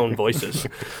 deep tone voices.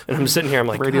 And I'm sitting here, I'm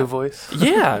like, Radio God. voice.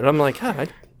 Yeah. And I'm like, huh, I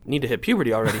need to hit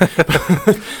puberty already.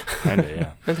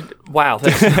 Kinda, yeah. Wow.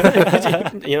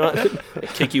 Thanks. You know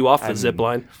what? Kick you off the zip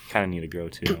line. Kind of need to grow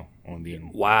too. Only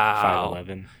being Wow.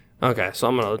 5'11". Okay. So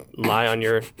I'm going to lie on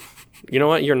your. You know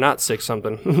what? You're not 6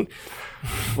 something.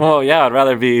 Well, yeah, I'd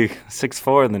rather be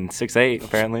 6'4" than 6'8",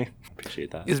 apparently.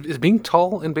 Appreciate that. Is being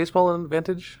tall in baseball an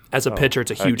advantage? As a pitcher, it's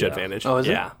a huge yeah. advantage. Oh, is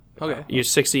it? Yeah. Okay. You're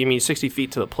 60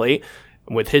 feet to the plate.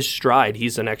 With his stride,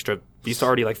 he's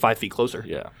already like 5 feet closer.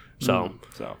 Yeah. So,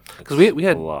 So Because we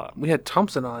had a lot.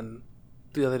 Thompson on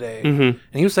the other day, Mm-hmm. and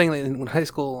he was saying that in high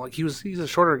school, like he's a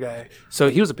shorter guy, So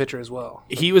but he was a pitcher as well.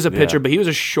 he was a pitcher, Yeah. but he was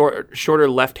a shorter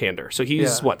left-hander. So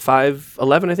he's Yeah. what,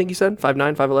 5'11", I think he said?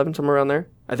 5'9", 5'11", somewhere around there.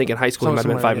 I think in high school he might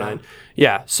have been Somewhere, 5'9".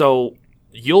 Yeah. So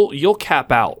you'll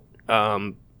cap out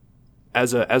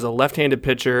as a left-handed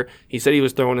pitcher. He said he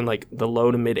was throwing in like the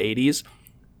low to mid 80s.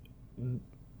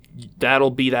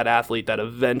 That'll be that athlete that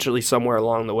eventually somewhere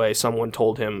along the way someone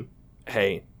told him,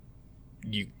 "Hey,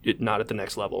 not at the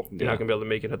next level. You're not going to be able to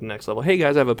make it at the next level. Hey,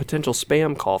 guys, I have a potential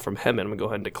spam call from Hemen. I'm going to go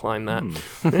ahead and decline that."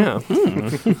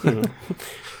 Yeah.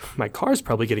 My car's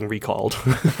probably getting recalled.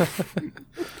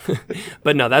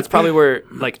 But no, that's probably where,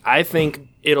 like, I think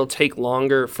it'll take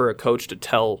longer for a coach to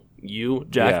tell you,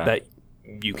 Jack, Yeah. that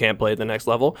you can't play at the next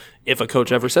level if a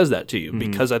coach ever says that to you,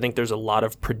 because I think there's a lot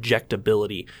of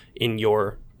projectability in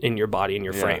your body, in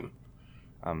your frame.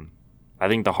 I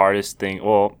think the hardest thing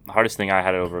I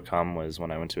had to overcome was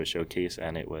when I went to a showcase,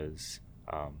 and it was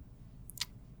a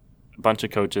bunch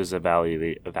of coaches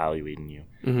evaluating you,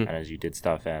 and as you did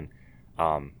stuff, and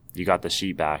you got the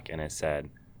sheet back, and it said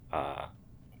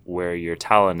where your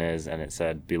talent is, and it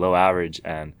said below average,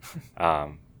 and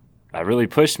that really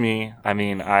pushed me. I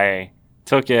mean, I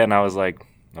took it, and I was like,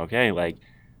 okay, like,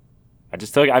 I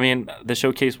just took it. I mean, the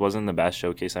showcase wasn't the best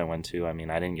showcase I went to. I mean,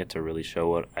 I didn't get to really show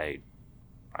what I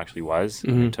actually was.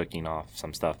 They took off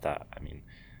some stuff that, I mean,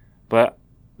 but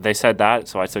they said that,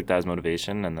 so I took that as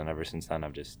motivation, and then ever since then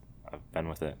I've been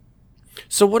with it.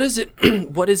 So what is it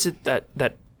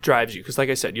that drives you? Because like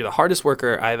I said, you're the hardest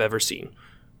worker I've ever seen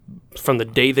from the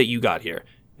day that you got here.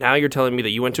 Now you're telling me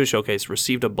that you went to a showcase,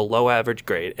 received a below average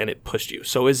grade, and it pushed you.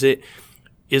 So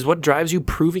is what drives you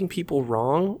proving people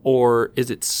wrong, or is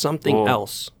it something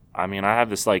else? I mean, I have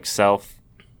this like self,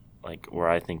 like, where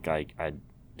I think like I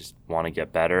just want to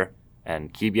get better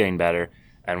and keep getting better.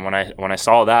 And when I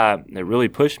saw that, it really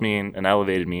pushed me and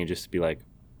elevated me just to be like,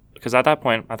 because at that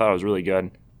point I thought I was really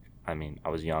good. I mean, I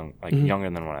was young, like younger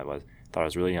than what I was. Thought I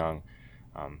was really young.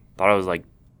 Thought I was like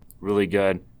really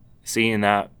good. Seeing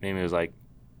that maybe it was like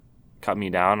cut me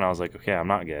down, and I was like, okay, I'm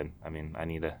not good. I mean, I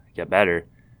need to get better.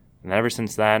 And ever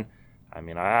since then, I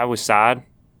mean, I was sad,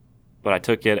 but I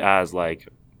took it as like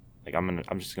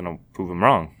I'm just gonna prove them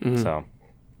wrong. So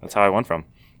that's how I went from.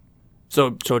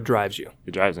 So it drives you.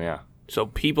 It drives me, yeah. So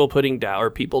people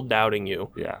people doubting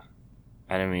you. Yeah.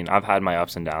 And I mean, I've had my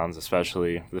ups and downs,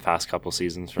 especially the past couple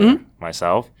seasons for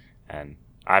myself, and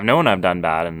I've known I've done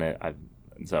bad,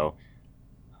 so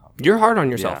You're hard on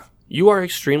yourself. Yeah. You are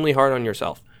extremely hard on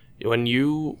yourself. When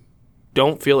you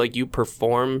don't feel like you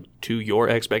perform to your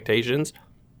expectations,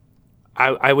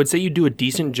 I would say you do a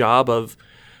decent job of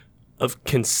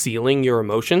concealing your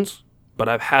emotions. But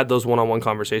I've had those one-on-one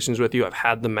conversations with you. I've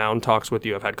had the mound talks with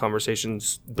you. I've had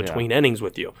conversations between innings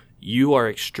with you. You are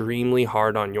extremely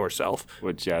hard on yourself.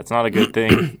 which, yeah, it's not a good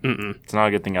thing. It's not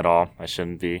a good thing at all. I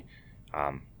shouldn't be.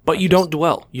 But you don't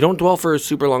dwell. You don't dwell for a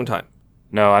super long time.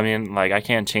 No, I mean, like, I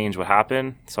can't change what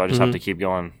happened, so I just have to keep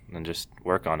going and just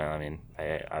work on it. I mean,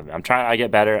 I'm trying. I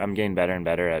get better. I'm getting better and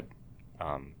better at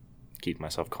keeping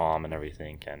myself calm and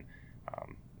everything, and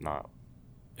not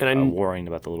worrying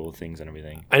about the little things and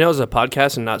everything. I know it's a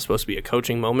podcast and not supposed to be a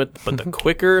coaching moment, but the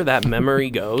quicker that memory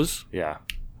goes, Yeah,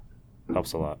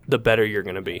 helps a lot. the better you're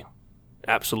going to be.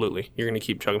 Absolutely. You're going to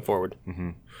keep chugging forward.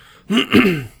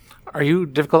 Are you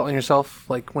difficult on yourself,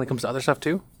 like when it comes to other stuff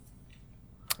too?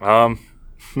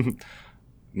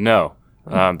 No.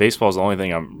 Baseball is the only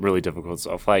thing I'm really difficult.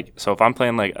 So if I'm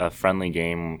playing like a friendly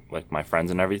game, like my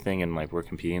friends and everything, and like we're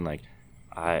competing, like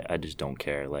I just don't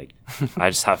care. Like I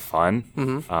just have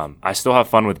fun. I still have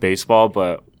fun with baseball,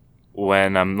 but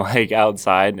when I'm like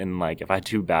outside and like if I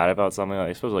do bad about something, like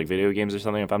I suppose like video games or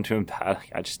something, if I'm doing bad,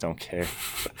 like, I just don't care.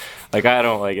 Like I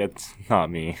don't like it's not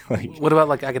me. Like What about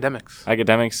like academics?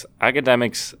 academics.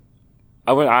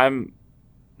 I'm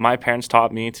my parents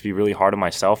taught me to be really hard on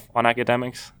myself on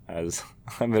academics. As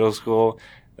middle school,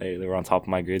 they were on top of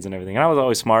my grades and everything. And I was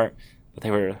always smart, but they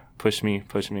were push me.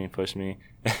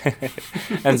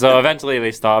 And so eventually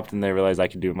they stopped and they realized I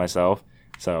could do it myself.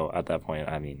 So at that point,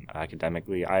 I mean,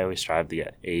 academically, I always strive to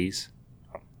get A's.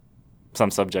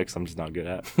 Some subjects I'm just not good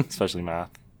at, especially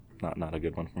math. Not a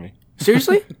good one for me.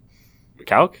 Seriously?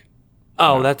 Calc?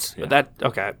 Oh, No, that's yeah. that.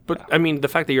 Okay, but I mean, the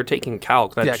fact that you're taking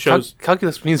calc that Yeah, shows.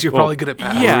 calculus means you're probably good at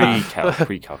math. Yeah.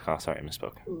 Pre-calc. Oh, sorry, I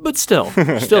misspoke. But still,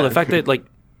 the fact that like,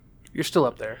 You're still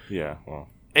up there. Yeah, well,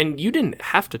 and you didn't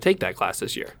have to take that class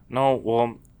this year. no,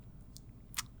 well,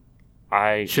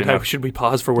 I Should didn't have- should we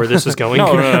pause for where this is going? No.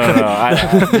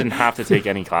 I didn't have to take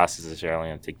any classes this year. I only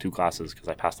had to take 2 classes because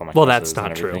I passed all my Well, classes that's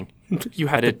not and true. everything. You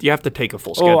have to take a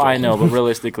full schedule. Oh, I know, but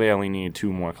realistically, I only needed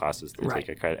 2 more classes to Right.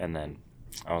 take a credit. And then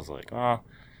I was like, oh,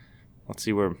 let's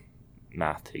see where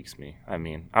math takes me. I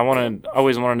mean,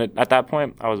 always wanted to, at that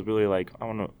point, I was really like, I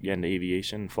want to get into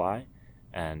aviation and fly.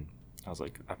 And I was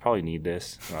like, I probably need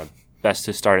this. Best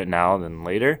to start it now than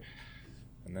later.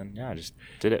 And then, yeah, I just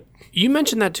did it You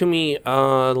mentioned that to me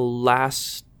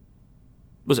last.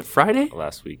 Was it Friday?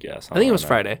 last week, yeah. I think it was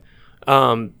Friday.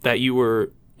 That you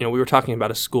were, we were talking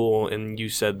about a school, and you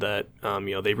said that,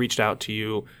 they reached out to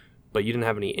you, but you didn't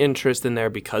have any interest in there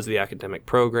because of the academic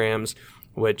programs,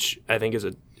 which I think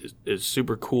is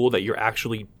super cool that you're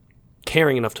actually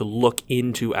caring enough to look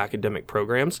into academic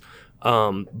programs.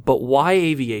 But why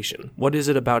aviation? What is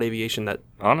it about aviation that?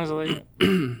 Honestly,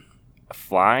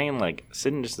 flying, like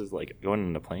sitting just as like going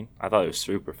in a plane, I thought it was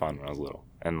super fun when I was little,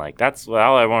 and like that's what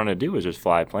all I wanted to do was just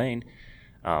fly a plane.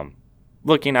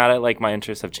 Looking at it, like my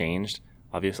interests have changed.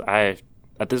 Obviously,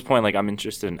 at this point, like I'm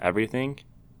interested in everything,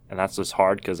 and that's just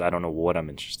hard because I don't know what I'm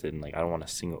interested in. Like I don't want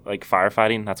to single like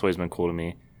firefighting. That's always been cool to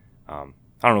me.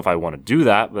 I don't know if I want to do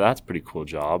that, but that's a pretty cool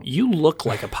job. You look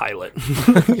like a pilot.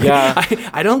 Yeah.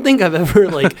 I don't think I've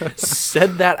ever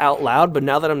said that out loud, but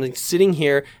now that I'm sitting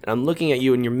here and I'm looking at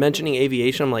you and you're mentioning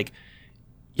aviation, I'm like,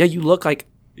 yeah, you look like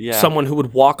someone who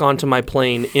would walk onto my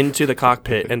plane into the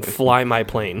cockpit and fly my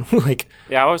plane.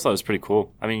 Yeah, I always thought it was pretty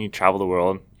cool. I mean, you travel the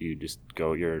world, you just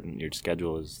go, your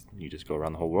schedule is, you just go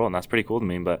around the whole world, and that's pretty cool to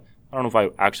me, but I don't know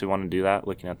if I actually want to do that,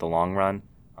 looking at the long run,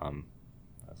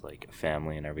 as like a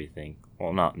family and everything.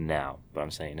 Well, not now, but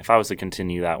I'm saying if I was to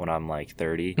continue that when I'm like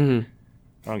 30, I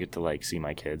don't get to like see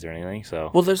my kids or anything, so.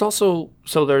 Well, there's also,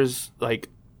 there's like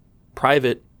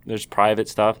private. There's private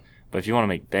stuff, but if you want to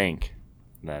make bank,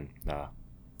 then, yeah,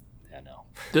 no.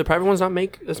 Do the private ones not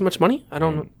make as much money? I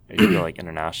don't know. You go like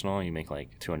international, you make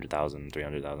like 200,000,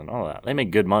 300,000, all that. They make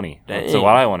good money. Dang. So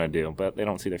what I want to do, but they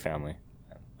don't see their family.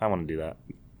 I want to do that.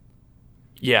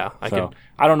 Yeah, I can.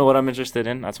 I don't know what I'm interested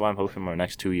in. That's why I'm hoping my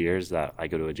next 2 years that I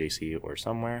go to a JC or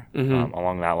somewhere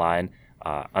along that line,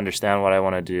 understand what I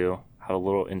want to do, have a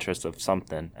little interest of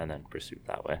something, and then pursue it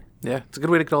that way. Yeah, it's a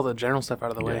good way to get all the general stuff out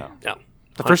of the way. Yeah. Yeah.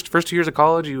 The first 2 years of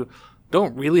college, you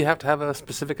don't really have to have a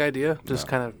specific idea. Just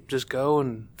kind of just go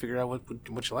and figure out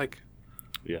what you like.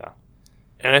 Yeah.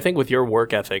 And I think with your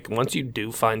work ethic, once you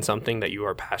do find something that you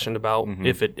are passionate about,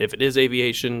 if it is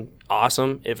aviation,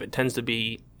 awesome. If it turns out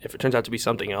to be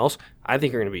something else, I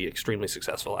think you're going to be extremely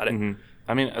successful at it.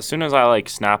 I mean, as soon as I like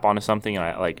snap onto something and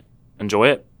I like enjoy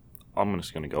it, I'm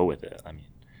just going to go with it. I mean,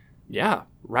 Yeah,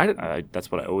 right.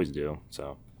 that's what I always do.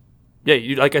 So, Yeah,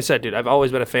 like I said, dude, I've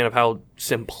always been a fan of how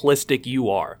simplistic you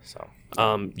are. so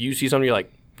You see something, you're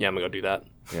like, yeah, I'm gonna go do that.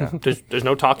 yeah. There's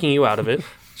no talking you out of it.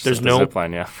 There's The no zip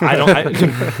line, yeah. I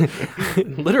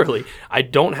don't. Literally, I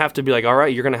don't have to be like, all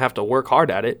right, you're gonna have to work hard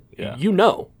at it. Yeah. You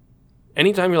know,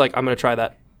 anytime you're like, I'm gonna try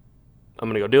that, I'm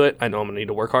gonna go do it. I know I'm gonna need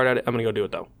to work hard at it. I'm gonna go do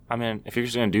it though. I mean, if you're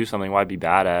just gonna do something, why be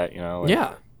bad at it? You know, like,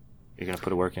 Yeah, you're gonna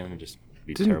put a work in and just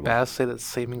be Didn't terrible. Baz say that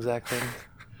same exact thing?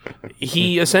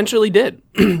 he essentially did.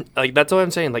 Like that's what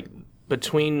I'm saying. Like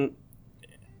between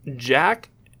Jack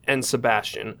and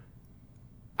Sebastian,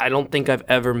 I don't think I've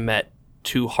ever met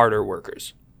 2 harder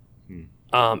workers.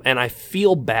 And I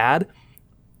feel bad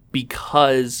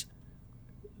because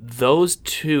those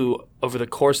 2, over the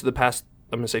course of the past,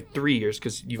 I'm going to say 3 years,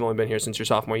 because you've only been here since your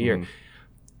sophomore year,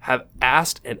 have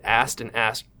asked and asked and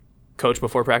asked, coach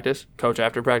before practice, coach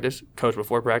after practice, coach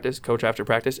before practice, coach after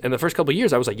practice. And the first couple of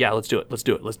years, I was like, yeah, let's do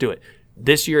it.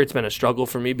 This year, it's been a struggle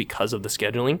for me because of the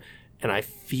scheduling, and I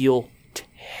feel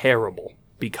terrible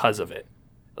because of it.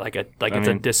 Like it's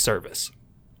a disservice.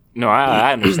 No,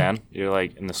 I understand. You're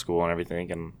like in the school and everything,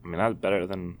 and I mean that's better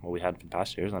than what we had in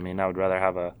past years. I mean, I would rather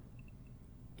have an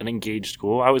engaged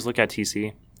school. I always look at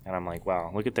TC, and I'm like,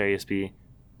 wow, look at their ESP.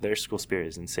 Their school spirit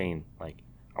is insane. Like,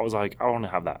 I was like, I want to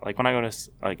have that. Like when I go to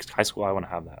like high school, I want to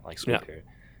have that like school period.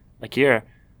 Like here,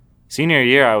 senior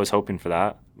year, I was hoping for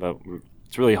that, but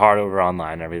it's really hard over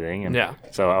online and everything. And Yeah.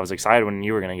 so I was excited when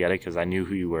you were gonna get it because I knew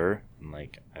who you were, and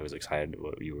like I was excited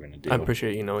what you were gonna do. I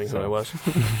appreciate you knowing who I was.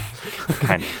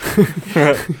 kind of.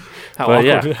 How But,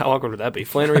 awkward, yeah. how awkward would that be?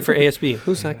 Flannery for ASB.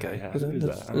 Who's that guy? Yeah, Who's that? who's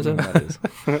that? I Who's don't know that?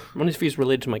 who that is. I wonder if he's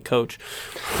related to my coach.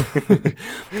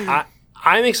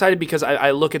 I'm excited because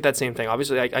I look at that same thing.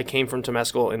 Obviously, I came from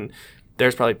Temescal, and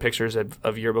there's probably pictures of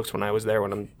yearbooks when I was there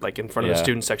when I'm like in front of the Yeah.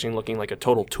 student section looking like a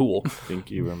total tool. I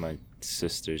think you were my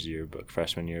sister's yearbook,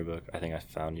 freshman yearbook. I think I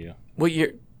found you. What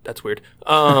year? That's weird.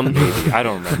 Maybe. I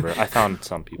don't remember. I found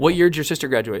some people. What year did your sister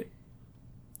graduate?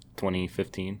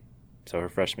 2015. So her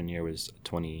freshman year was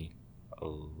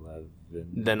 2011.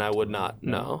 Then I would not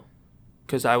know,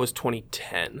 because I was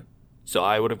 2010, so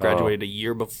I would have graduated a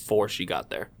year before she got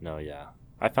there. No, yeah.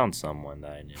 I found someone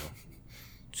that I knew.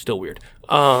 Still weird.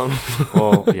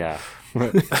 Well, yeah.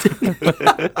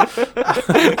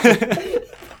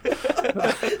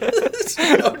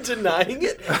 No denying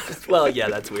it. Well, yeah,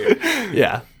 that's weird.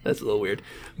 Yeah, that's a little weird.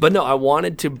 But no, I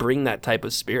wanted to bring that type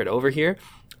of spirit over here.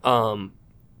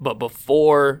 But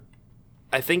before,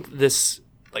 I think this,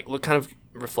 like, look, kind of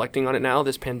reflecting on it now,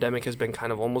 this pandemic has been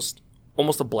kind of almost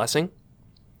a blessing.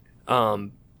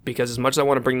 Because as much as I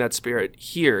want to bring that spirit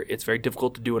here, it's very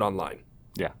difficult to do it online.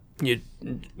 Yeah. You,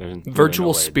 There's really virtual no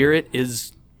way to- spirit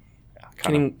is,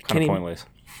 Kind Can of you- pointless.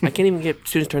 I can't even get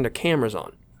students to turn their cameras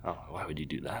on. Oh, why would you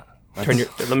do that? Let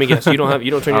me guess, you don't turn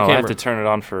your I camera. have to turn it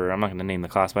on for, I'm not going to name the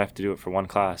class, but I have to do it for one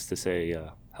class to say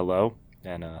hello.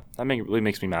 And that really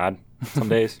makes me mad some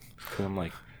days. Because I'm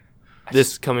like,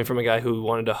 This coming from a guy who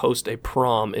wanted to host a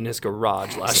prom in his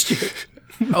garage last year.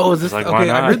 Oh, is this like, why okay?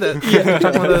 I not? heard that. Yeah,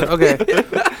 talking about okay,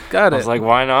 got I it. was like,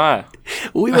 why not?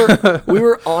 we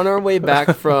were on our way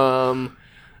back from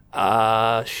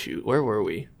where were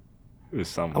we? It was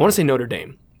somewhere. I want to say Notre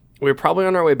Dame. We were probably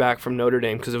on our way back from Notre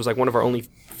Dame because it was like one of our only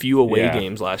few away Yeah.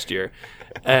 games last year,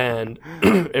 and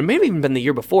it may have even been the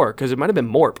year before because it might have been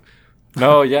Morp.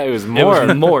 No, yeah, it was more. It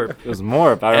was Morp. It was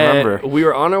more. I And remember. we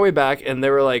were on our way back, and they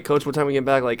were like, "Coach, what time we get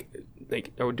back? Like,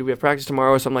 or do we have practice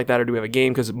tomorrow or something like that, or do we have a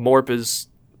game? Because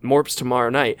Morp's tomorrow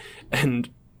night." And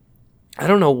I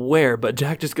don't know where, but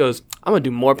Jack just goes, "I'm gonna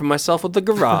do Morp by myself with the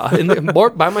garage,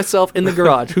 Morp by myself in the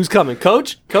garage. Who's coming,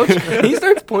 Coach? Coach?" And he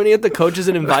starts pointing at the coaches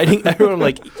and inviting everyone. I'm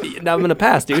like, "Now I'm gonna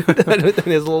pass, dude." It's a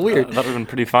little weird. That would have been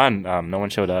pretty fun. No one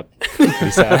showed up.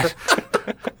 Pretty sad.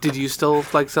 Did you still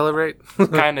like celebrate?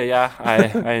 Kind of, yeah.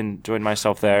 I enjoyed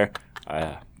myself there.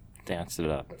 I danced it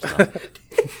up. So.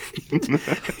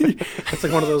 It's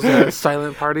like one of those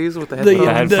silent parties with the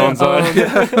headphones. headphones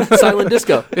on. Silent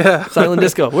disco. Yeah. Silent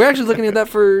disco. We're actually looking at that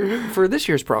for this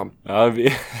year's prom. That would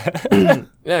be.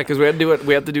 Yeah, because we had to do it.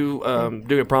 We have to do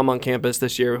doing a prom on campus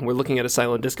this year. We're looking at a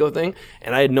silent disco thing,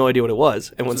 and I had no idea what it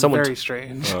was. And when It's someone very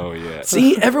strange. Oh yeah.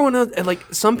 see everyone else, and like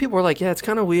some people were like, "Yeah, it's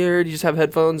kind of weird. You just have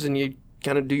headphones and you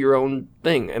kind of do your own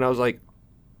thing." And I was like,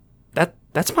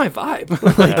 "That's my vibe."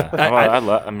 Like,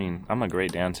 Yeah. I mean, I'm a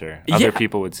great dancer. Yeah. Other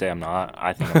people would say I'm not.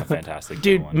 I think I'm a fantastic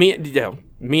dude, one.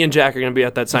 me and Jack are gonna be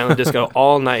at that silent disco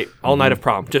all night of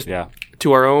prom, just Yeah.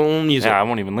 to our own music. Yeah, I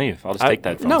won't even leave. I'll just take the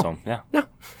headphones no. home. Yeah. No.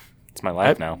 It's my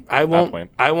life now. I at that won't.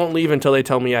 point. I won't leave until they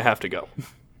tell me I have to go.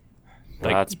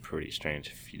 Well, that's pretty strange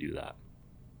if you do that.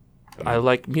 I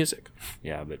like music.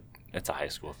 Yeah, but it's a high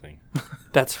school thing.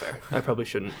 That's fair. I probably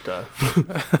shouldn't.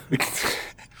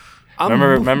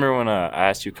 Remember when I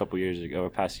asked you a couple years ago, or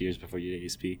past years before you did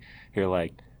ASP, you're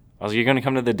like, I was like, "You're gonna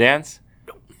come to the dance?"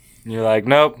 And you're like,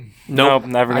 "Nope,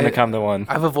 never gonna come to one."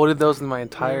 I've avoided those in my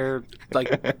entire like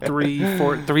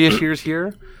 3-ish years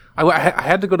here. I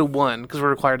had to go to one because we're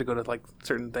required to go to like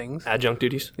certain things. adjunct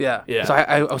duties. Yeah. Yeah. So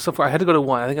I was so far. I had to go to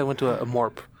one. I think I went to a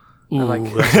Morp. Ooh, like-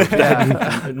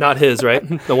 yeah. Not his, right?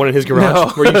 The one in his garage.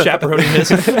 No. Were you chaperoning his?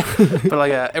 But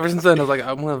like ever since then, I was like,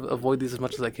 I'm gonna avoid these as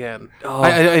much as I can. Oh.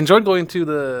 I enjoyed going to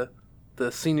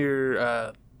the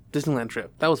senior Disneyland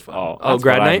trip. That was fun. that's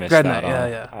grad what I night? missed Grad out night, yeah, on.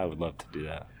 yeah. I would love to do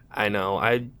that. I know.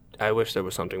 I wish there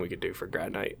was something we could do for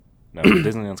grad night. No,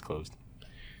 Disneyland's closed.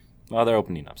 Well, they're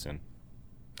opening up soon.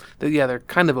 They're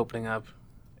kind of opening up.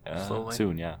 Slowly.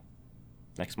 Soon, yeah.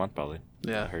 Next month, probably.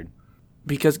 Yeah. I heard.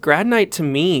 Because grad night to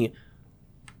me,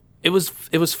 it was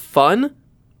fun,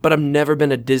 but I've never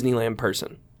been a Disneyland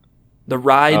person. The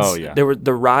rides, Oh, yeah.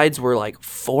 the rides were like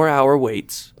 4-hour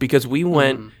waits because we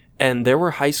went and there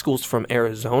were high schools from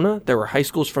Arizona, there were high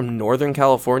schools from Northern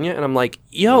California, and I'm like,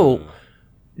 yo,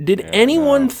 did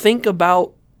anyone think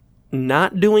about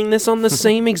not doing this on the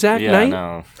same exact Yeah, night?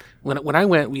 no. When I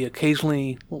went, we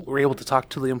occasionally were able to talk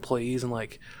to the employees and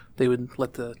like they would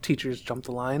let the teachers jump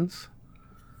the lines.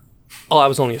 Oh, I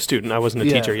was only a student. I wasn't a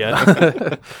teacher yet.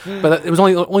 But it was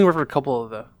only for a couple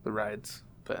of the rides.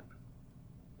 But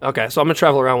Okay, so I'm gonna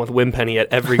travel around with Wim Penny at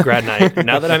every grad night.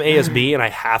 Now that I'm ASB and I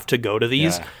have to go to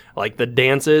these, Yeah. like the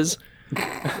dances,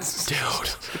 dude.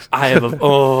 I have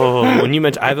when you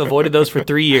mentioned I've avoided those for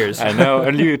 3 years. I know.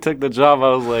 And you took the job. I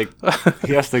was like,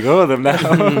 he has to go with them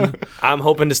now. I'm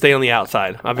hoping to stay on the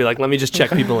outside. I'll be like, let me just check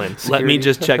people in. Let me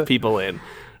just check people in.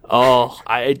 Oh,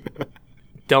 I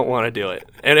don't want to do it.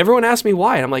 And everyone asks me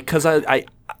why. And I'm like, because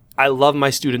I love my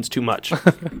students too much.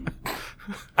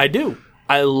 I do.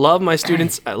 I love my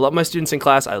students. I love my students in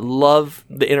class. I love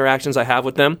the interactions I have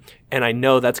with them. And I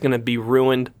know that's going to be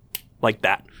ruined like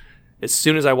that as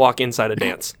soon as I walk inside a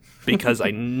dance because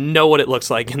I know what it looks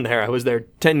like in there. I was there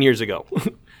 10 years ago.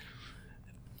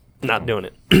 Not doing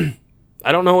it.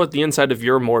 I don't know what the inside of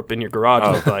your morp in your garage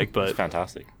looked like, It's but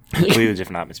fantastic. Completely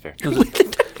different atmosphere.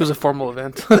 It was a formal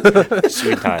event.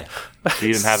 Sweet tie. If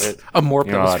you didn't have it. A morp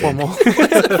You that know was how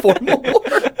it formal.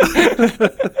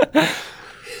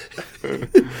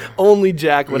 only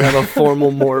Jack would have a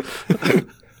formal morp.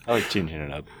 I like changing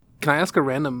it up. Can I ask a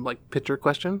random pitcher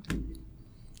question?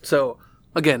 So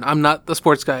again, I'm not the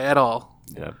sports guy at all.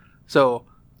 Yeah. So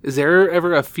is there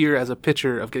ever a fear as a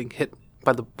pitcher of getting hit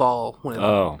by the ball when?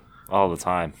 Oh, all the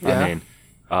time. Yeah. I mean,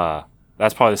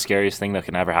 that's probably the scariest thing that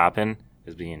can ever happen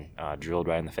is being drilled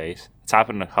right in the face. It's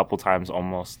happened a couple times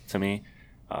almost to me.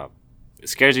 It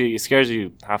scares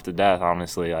you half to death,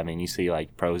 honestly. I mean, you see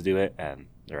like pros do it and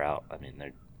they're out. I mean,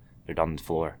 they're done on the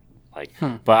floor. Like,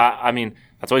 but I mean,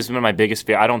 that's always been my biggest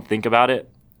fear. I don't think about it,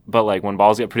 but like when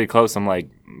balls get pretty close, I'm like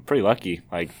pretty lucky.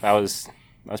 Like that was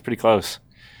pretty close.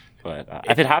 But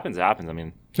if it happens, it happens. I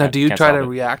mean, Now, do you can't try stop to it.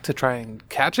 react to try and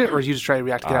catch it, or do you just try to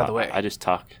react to get out of the way? I just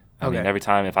tuck. I mean, Okay. every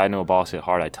time if I know a ball's hit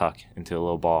hard, I tuck into a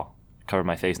little ball, cover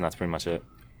my face, and that's pretty much it.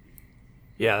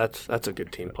 Yeah, that's a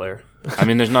good team player. I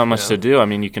mean, there's not much to do. I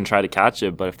mean, you can try to catch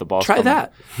it, but if the ball's Try coming-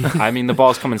 that. I mean, the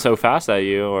ball's coming so fast at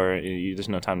you, or there's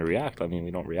no time to react. I mean, we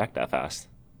don't react that fast.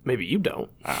 Maybe you don't.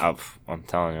 I'm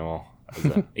telling you, well, as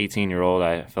an 18-year-old,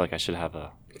 I feel like I should have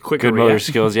a Quicker good motor react.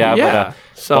 skills. Yeah, Yeah. but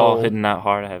So- ball hitting that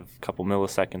hard, I have a couple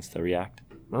milliseconds to react.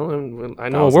 Well, I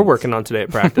know what we're working on today at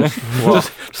practice.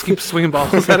 Just keep swinging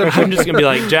balls at it. I'm just gonna be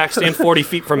like, Jack, stand 40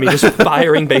 feet from me, just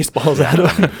firing baseballs at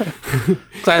him.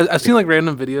 So I've seen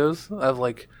random videos of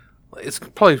it's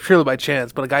probably purely by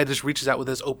chance, but a guy just reaches out with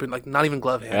his open, not even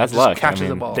glove hand, That's just luck. catches I mean,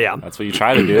 the ball. Yeah. That's what you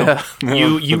try to do.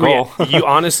 You The goal. you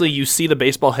honestly you see the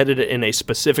baseball headed in a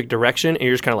specific direction, and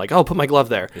you're just kind of like, oh, put my glove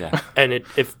there. Yeah. And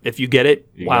if you get it,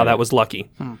 wow, get that it. was lucky.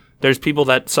 There's people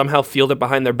that somehow field it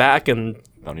behind their back, and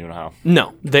Don't even know how.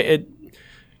 no,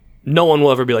 no one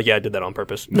will ever be like, yeah, I did that on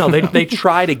purpose. No, they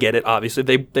try to get it. Obviously,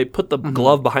 they put the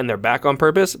glove behind their back on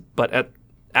purpose, but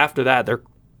after that, they're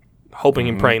hoping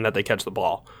and praying that they catch the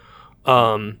ball.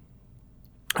 I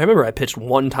remember I pitched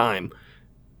one time,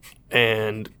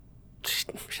 and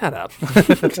shut up.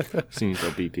 Seen you throw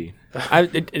BP.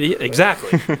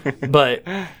 Exactly. But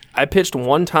I pitched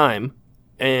one time,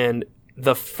 and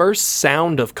the first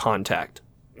sound of contact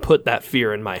put that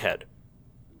fear in my head.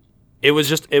 It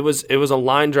was a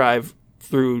line drive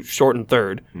through short and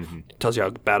third. Tells you how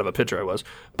bad of a pitcher I was.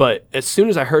 But as soon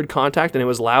as I heard contact and it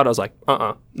was loud, I was like,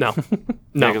 no, no.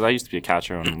 Because I used to be a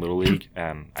catcher in Little League,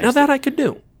 and Now that I could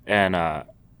do. and I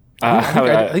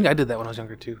think I did that when I was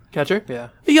younger too. Catcher? Yeah.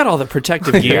 You got all the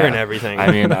protective gear and everything.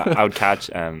 I mean, I would catch,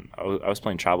 and I was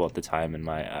playing travel at the time, and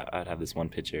I'd have this one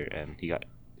pitcher, and he got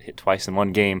hit twice in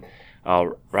one game,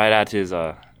 right at his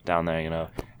down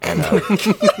there, and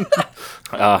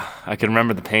I can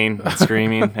remember the pain and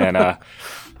screaming, and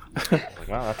like,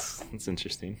 wow, that's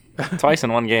interesting. Twice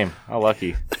in one game, how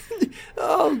lucky.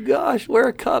 Oh, gosh, wear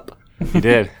a cup. He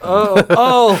did. It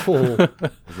Oh.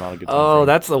 was not a good time. Oh,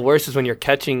 that's the worst is when you're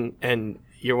catching and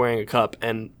you're wearing a cup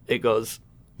and it goes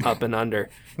up and under.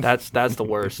 That's the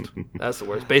worst. That's the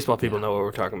worst. Baseball people know what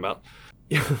we're talking about.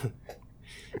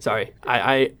 Sorry.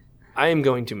 I am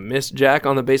going to miss Jack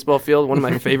on the baseball field. One of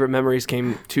my favorite memories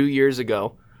came 2 years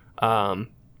ago.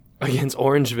 Against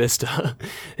Orange Vista.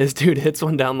 This dude hits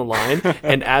one down the line,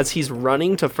 and as he's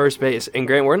running to first base, and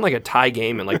Grant, we're in a tie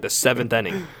game in the seventh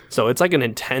inning, so it's an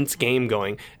intense game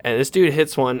going, and this dude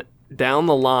hits one down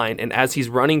the line, and as he's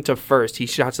running to first, he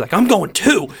shouts I'm going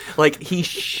two! He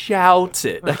shouts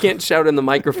it. I can't shout in the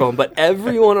microphone, but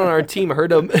everyone on our team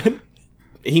heard him.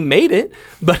 He made it,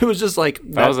 but it was just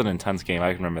that was an intense game.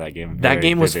 I can remember that game. that very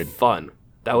game was vivid. fun.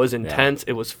 That was intense.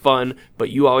 It was fun,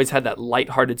 but you always had that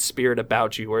lighthearted spirit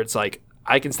about you where it's I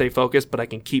can stay focused, but I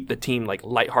can keep the team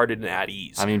lighthearted and at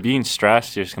ease. I mean, being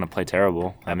stressed, you're just gonna play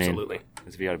terrible. Absolutely. I mean,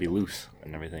 because you gotta be loose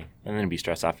and everything, and then be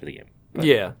stressed after the game. But,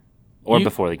 Yeah. or You-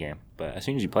 before the game. But as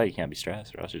soon as you play, you can't be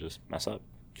stressed, or else you just mess up.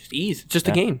 Just ease. It's just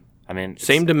a game. I mean,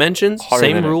 Same it's dimensions, harder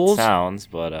same than rules. It sounds,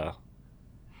 but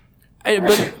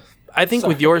But I think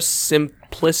with your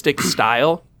simplistic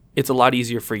style, it's a lot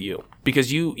easier for you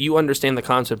because you understand the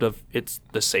concept of it's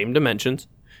the same dimensions,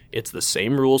 it's the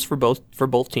same rules for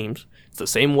both teams, it's the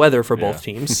same weather for both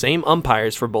teams, same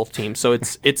umpires for both teams. So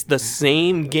it's the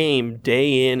same game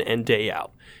day in and day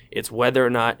out. It's whether or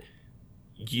not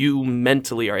you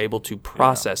mentally are able to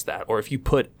process that, or if you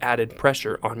put added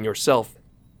pressure on yourself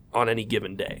on any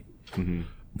given day. Mm-hmm.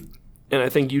 And I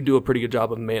think you do a pretty good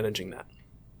job of managing that.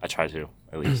 I try to,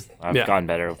 at least. I've gotten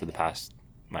better over the past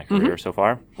my career so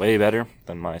far. Way better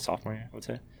than my sophomore year, I would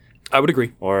say. I would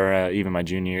agree. Or even my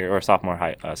junior year or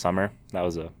sophomore summer. That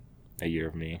was a year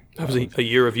of me. That was a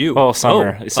year of you. Oh,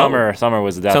 summer. Summer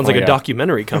was definitely... Sounds like a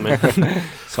documentary coming.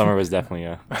 Summer was definitely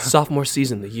a... Sophomore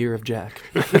season, the year of Jack.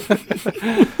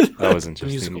 That was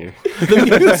interesting year.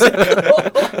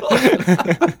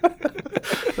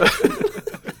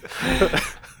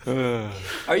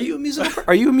 Are you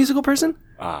a musical person?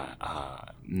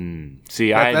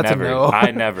 See,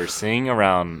 I never sing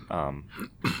around.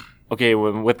 Okay,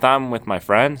 with my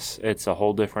friends, it's a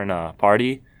whole different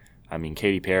party. I mean,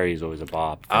 Katy Perry is always a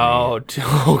bop. Oh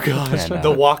gosh, And, the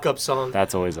walk-up song.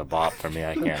 That's always a bop for me.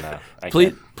 I can't.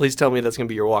 Please tell me that's gonna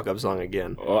be your walk-up song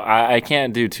again. Well, I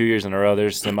can't do 2 years in a row.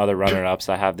 There's some other runner-ups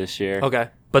I have this year. Okay,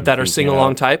 but that are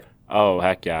sing-along type. Oh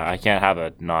heck yeah! I can't have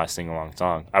a not sing-along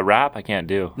song. A rap I can't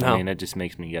do. No. I mean, it just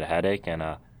makes me get a headache. And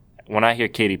when I hear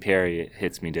Katy Perry, it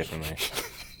hits me differently.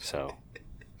 So.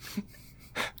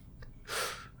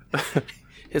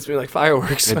 Hits me like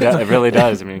fireworks. It really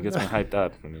does. I mean, it gets me hyped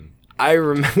up. I mean, I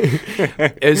remember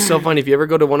it's so funny. If you ever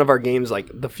go to one of our games, like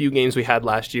the few games we had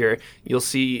last year, you'll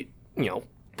see,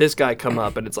 this guy come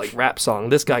up and it's like rap song.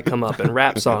 This guy come up and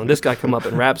rap song. This guy come up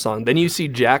and rap song. Then you see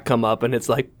Jack come up and it's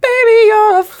like, baby,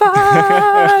 you're a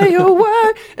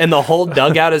firework. And the whole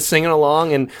dugout is singing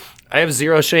along. And I have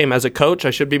zero shame. As a coach,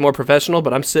 I should be more professional,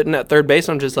 but I'm sitting at third base.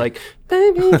 I'm just like,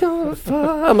 baby, you're a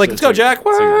fire. I'm like, let's go, Jack.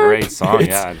 It's a great song.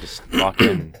 Yeah, just walk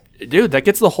in. Dude, that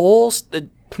gets the whole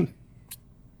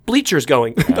bleachers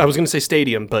going. I was going to say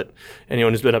stadium, but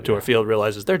anyone who's been up to our field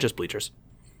realizes they're just bleachers.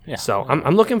 Yeah. So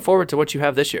I'm looking forward to what you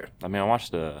have this year. I mean, I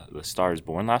watched the Star is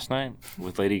Born last night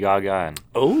with Lady Gaga, and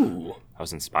I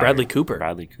was inspired. Bradley Cooper.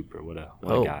 What a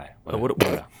guy. What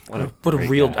a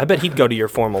real guy. I bet he'd go to your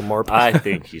formal MARP. I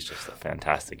think he's just a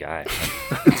fantastic guy.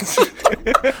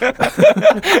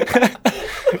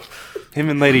 Him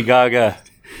and Lady Gaga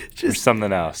or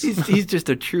something else. He's just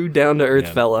a true down-to-earth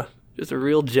fella. Just a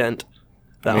real gent.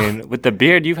 I mean, with the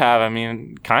beard you have, I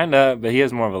mean, kind of, but he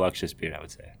has more of a luscious beard, I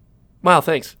would say. Wow,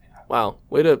 thanks. Wow.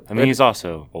 Way to... I mean, he's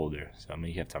also older, so I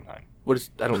mean, you have some time.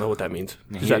 I don't know what that means.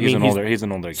 Does He's that mean an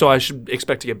older guy. So I should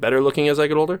expect to get better looking as I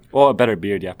get older? Well, a better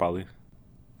beard, yeah, probably.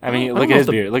 I mean, look at his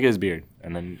beard. Look at his beard.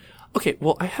 And then... Okay,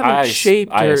 well, I haven't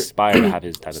shaped I aspire to have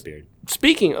his type of beard.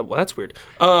 Speaking of... Well, that's weird.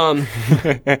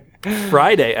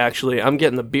 Friday, actually, I'm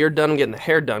getting the beard done. I'm getting the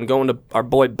hair done. Going to our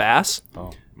boy Bass.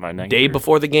 Oh, my neck. Day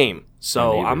before the game.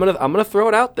 So I'm gonna throw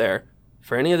it out there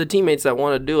for any of the teammates that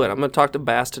want to do it. I'm gonna talk to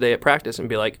Bass today at practice and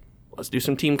be like, let's do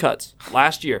some team cuts.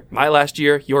 Last year, my last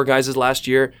year, your guys' last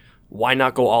year. Why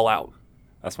not go all out?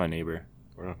 That's my neighbor.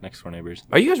 We're next door neighbors.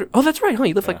 Are you guys? Oh, that's right, huh?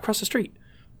 You live like across the street.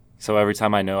 So every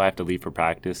time I know I have to leave for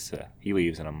practice, he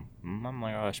leaves, and I'm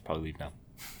like, oh, I should probably leave now.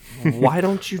 Why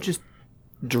don't you just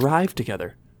drive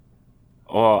together?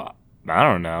 Well, I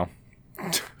don't know.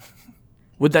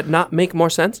 Would that not make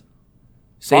more sense?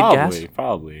 Save gas?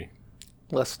 Probably.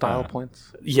 Less style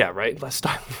points. Yeah, right. Less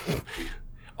style.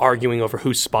 Arguing over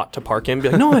whose spot to park in. Be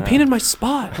like, no, I painted my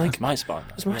spot. Like, it's my spot.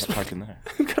 It's my spot. Park in there.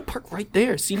 I'm gonna park right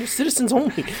there. Senior citizens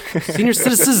only. Senior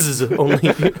citizens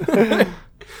only.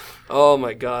 Oh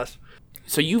my gosh.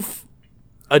 So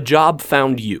a job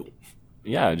found you.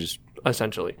 Yeah, I just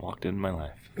essentially walked into my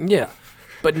life. Yeah,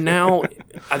 but now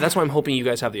that's why I'm hoping you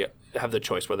guys have the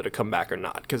choice whether to come back or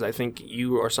not, because I think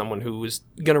you are someone who is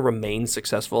going to remain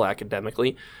successful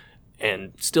academically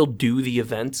and still do the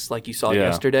events like you saw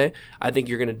yesterday. I think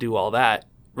you're going to do all that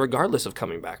regardless of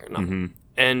coming back or not. Mm-hmm.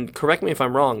 And correct me if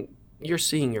I'm wrong, you're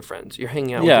seeing your friends. You're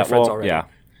hanging out with your friends already. Yeah.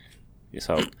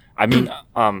 So, I mean,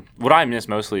 what I miss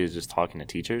mostly is just talking to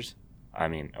teachers. I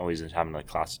mean, always just having a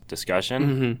class discussion.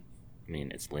 Mm-hmm. I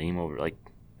mean, it's lame over like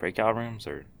breakout rooms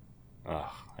or,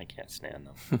 I can't stand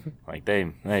them.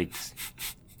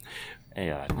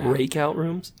 Breakout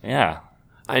rooms? Yeah.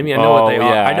 I mean, I know what they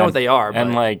are. I know what they are.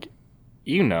 And like,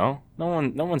 no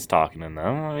one's talking to them.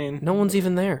 I mean, no one's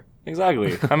even there.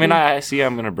 Exactly. I mean, I see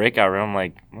I'm in a breakout room. I'm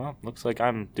like, well, looks like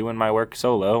I'm doing my work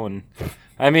solo. And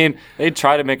I mean, they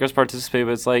try to make us participate,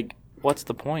 but it's like, what's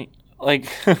the point? Like,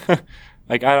 I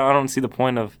don't see the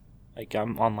point of Like,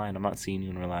 I'm online. I'm not seeing you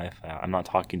in real life. I'm not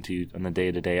talking to you on the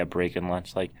day-to-day at break and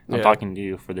lunch. Like, I'm talking to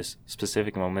you for this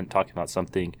specific moment, talking about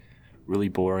something really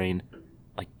boring.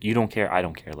 Like, you don't care. I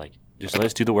don't care. Like, just let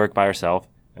us do the work by ourselves,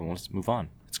 and we'll just move on.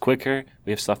 It's quicker.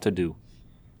 We have stuff to do.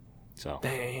 So.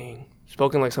 Dang.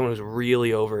 Spoken like someone who's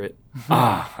really over it.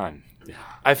 Yeah.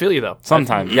 I feel you, though.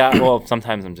 Sometimes. Yeah, well,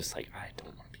 sometimes I'm just like, I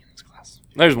don't want to be in this class.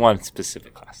 There's one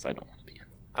specific class I don't want to be in.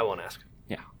 I won't ask.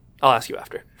 Yeah. I'll ask you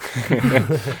after.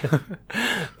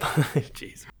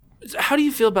 Jeez. How do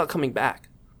you feel about coming back?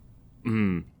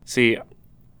 See,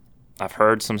 I've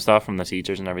heard some stuff from the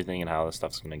teachers and everything and how this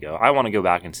stuff's going to go. I want to go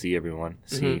back and see everyone.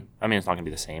 I mean, it's not going to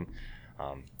be the same.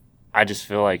 I just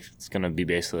feel like it's going to be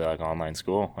basically like online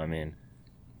school. I mean,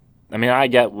 I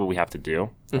get what we have to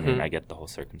do. I mean, I get the whole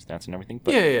circumstance and everything.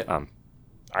 But,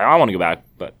 I want to go back,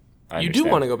 but You do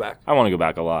want to go back. I want to go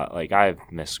back a lot. Like, I've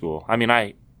missed school. I mean,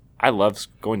 I love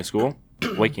going to school.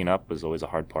 Waking up was always a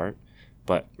hard part.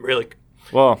 But Really?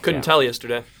 well, Couldn't tell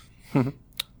yesterday. Oh,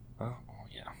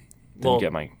 yeah. Didn't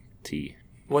get my tea.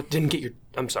 What? Didn't get your...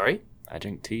 I'm sorry? I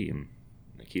drink tea and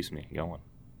it keeps me going.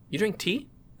 You drink tea?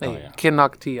 Hey, yeah. can't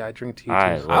knock tea. I drink tea too.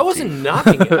 I wasn't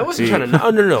knocking it. I wasn't trying to...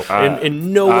 No.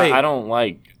 In no way. I don't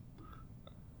like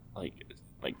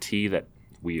tea that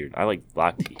weird. I like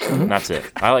black tea. And that's it.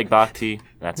 I like black tea.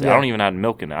 And that's it. I don't even add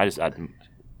milk in it. I just add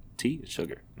tea and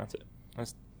sugar. That's it.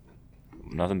 That's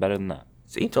nothing better than that.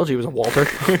 See, told you he was a Walter.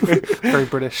 Very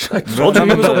British. Told you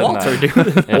he was a Walter, dude.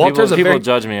 Yeah, Walter's people a very...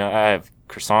 judge me. I have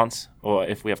croissants. Well,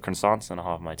 if we have croissants, then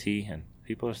I'll have my tea. And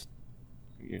people just...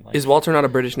 Like, Is Walter not a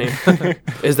British name?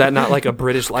 Is that not like a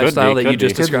British lifestyle that you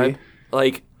just described?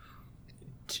 Like,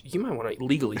 you might want to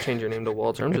legally change your name to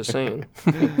Walter. I'm just saying.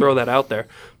 Throw that out there.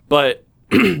 But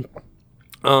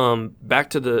back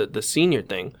to the senior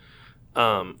thing.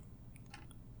 I'm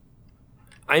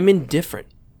indifferent.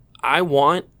 I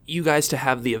want you guys to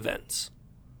have the events.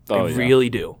 I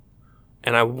really do.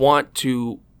 And I want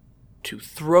to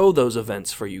throw those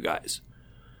events for you guys.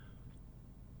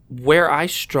 Where I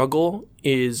struggle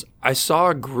is I saw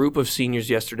a group of seniors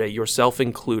yesterday, yourself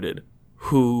included,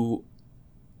 who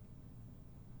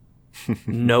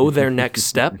know their next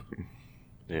step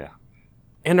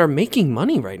and are making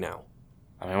money right now.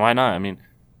 I mean, why not? I mean,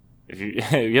 if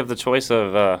you have the choice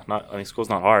of school's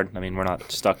not hard. I mean, we're not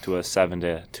stuck to a 7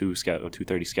 to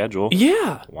 2:30 schedule.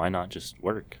 Yeah. Why not just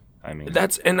work? I mean,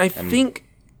 I think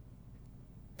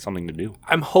something to do.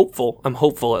 I'm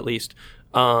hopeful at least,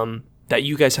 that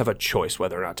you guys have a choice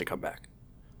whether or not to come back.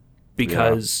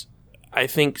 Because I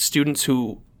think students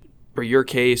who, for your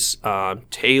case,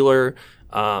 Taylor,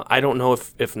 I don't know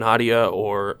if Nadia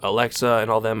or Alexa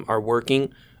and all them are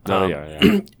working.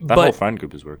 That whole friend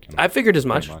group is working. I figured as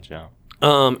much. Yeah.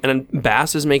 And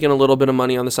Bass is making a little bit of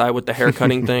money on the side with the hair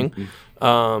cutting thing.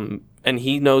 And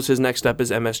he knows his next step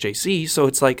is MSJC. So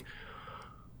it's like,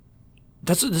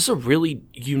 this is a really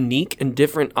unique and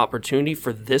different opportunity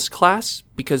for this class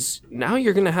because now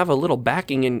you're going to have a little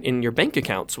backing in your bank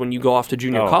accounts when you go off to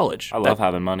junior college. I love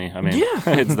having money. I mean,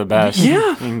 it's the best.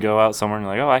 Yeah. You can go out somewhere and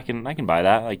you're like, oh, I can buy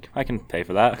that. Like, I can pay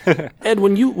for that. Ed,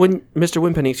 when Mr.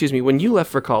 Wimpenny, when you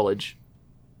left for college,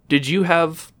 did you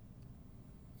have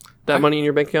that money in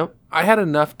your bank account? I had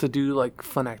enough to do like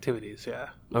fun activities. Yeah.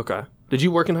 Okay. Did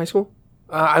you work in high school?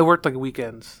 I worked like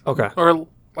weekends. Okay. Or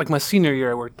like my senior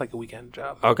year, I worked like a weekend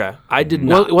job. Okay. I did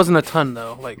not. Well, it wasn't a ton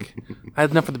though. Like I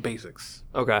had enough for the basics.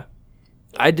 Okay.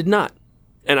 I did not.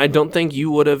 And I don't think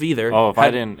you would have either. Oh,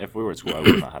 if we were at school, I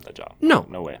would not have that job. No.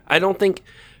 No way. I don't think,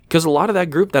 because a lot of that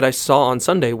group that I saw on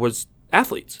Sunday was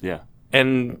athletes. Yeah.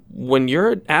 And when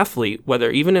you're an athlete,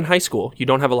 whether even in high school, you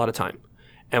don't have a lot of time.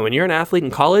 And when you're an athlete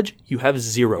in college, you have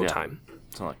zero time.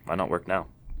 So like, why not work now?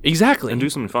 Exactly. And do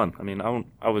something fun. I mean, when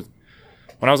I was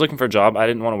looking for a job, I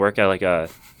didn't want to work at like a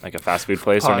fast food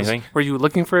place or anything. Were you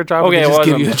looking for a job? Okay, or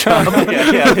did he just give you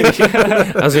a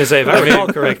job. I was going to say, if I recall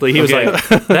correctly, he was like,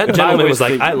 that gentleman was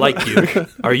like, I like you.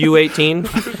 Are you 18?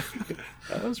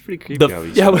 That was pretty creepy. How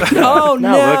he oh,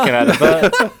 no. Now looking at it,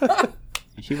 but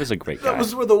he was a great guy.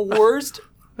 Those were the worst,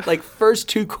 first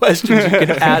two questions you could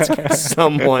ask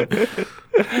someone.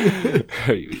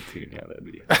 Are you 18? Yeah, that'd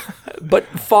be. But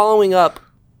following up.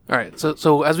 All right,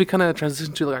 so as we kind of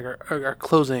transition to like our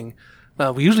closing,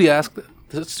 we usually ask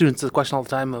the students this question all the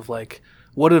time of like,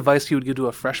 what advice you would give to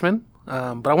a freshman?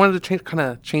 But I wanted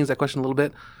to change that question a little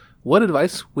bit. What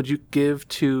advice would you give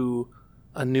to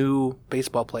a new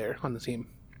baseball player on the team?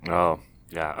 Oh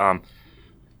yeah,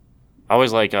 I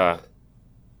always like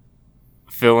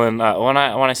fill in when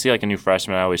I see like a new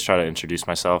freshman, I always try to introduce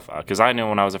myself because I knew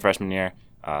when I was a freshman year,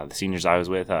 the seniors I was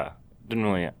with didn't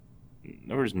really,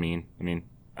 they were just mean. I mean,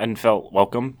 I didn't felt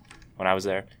welcome when I was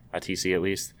there at TC at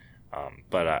least.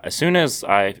 But as soon as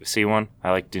I see one,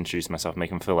 I like to introduce myself, make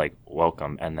them feel like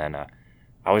welcome, and then I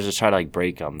always just try to like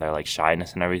break them, their like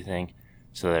shyness and everything,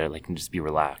 so that they can just be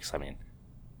relaxed. I mean,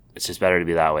 it's just better to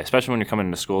be that way, especially when you're coming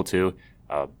into school too.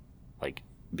 Like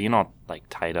being all like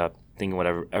tied up, thinking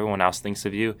whatever everyone else thinks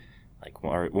of you, like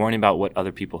worrying about what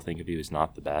other people think of you is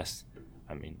not the best.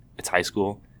 I mean, it's high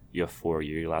school. You have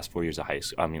your last 4 years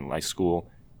of school.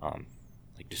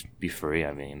 Like just be free.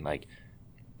 I mean, like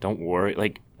don't worry.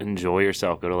 Like enjoy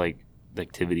yourself. Go to like the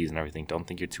activities and everything. Don't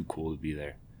think you're too cool to be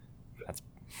there.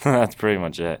 That's pretty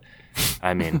much it.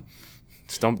 I mean,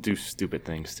 just don't do stupid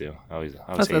things too. I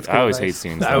always hate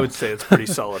seeing stuff. I would say it's pretty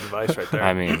solid advice right there.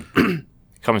 I mean,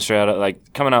 coming out,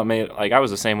 like I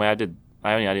was the same way. I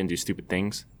didn't do stupid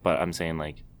things, but I'm saying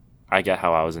like I get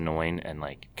how I was annoying and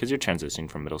like because you're transitioning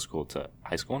from middle school to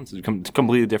high school, and it's a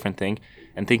completely different thing.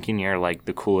 And thinking you're like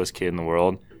the coolest kid in the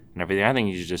world and everything, I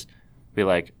think you should just be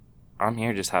like, I'm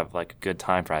here to just have like a good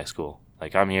time for high school.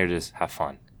 Like I'm here to just have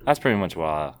fun. That's pretty much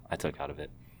what I took out of it.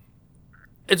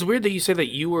 It's weird that you say that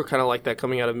you were kind of like that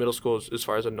coming out of middle school as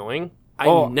far as annoying.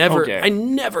 I never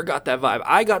got that vibe.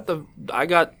 I got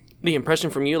the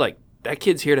impression from you like that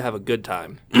kid's here to have a good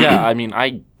time. Yeah, I mean,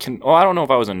 I don't know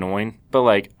if I was annoying, but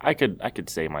like I could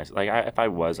say if I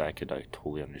was, I could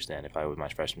totally understand if I was my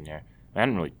freshman year. I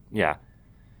didn't really, yeah.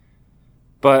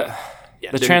 But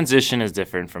the transition is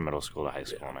different from middle school to high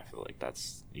school, and I feel like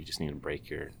you just need to break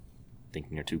your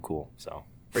thinking you're too cool. So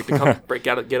get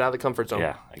out of the comfort zone.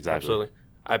 Yeah, exactly. Absolutely.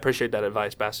 I appreciate that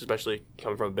advice, Bass, especially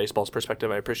coming from a baseball's perspective.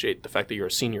 I appreciate the fact that you're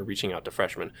a senior reaching out to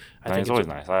freshmen. I think it's always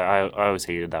nice. I always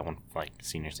hated that when like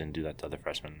seniors didn't do that to other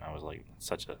freshmen. I was like,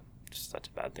 such a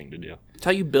bad thing to do. It's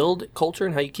how you build culture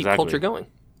and how you keep culture going.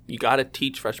 You got to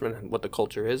teach freshmen what the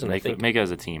culture is, and I think make it as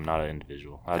a team, not an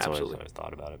individual. That's what I always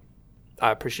thought about it.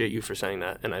 I appreciate you for saying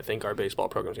that, and I think our baseball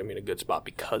program is going to be in a good spot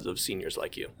because of seniors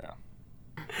like you. Yeah.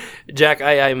 Jack,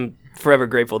 I'm forever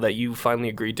grateful that you finally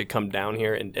agreed to come down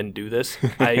here and do this.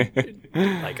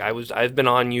 I've been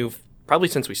on you probably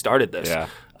since we started this. Yeah.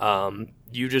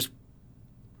 You just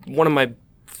one of my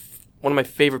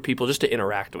favorite people just to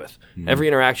interact with. Mm-hmm. Every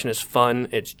interaction is fun,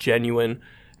 it's genuine,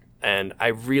 and I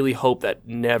really hope that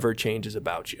never changes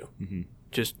about you.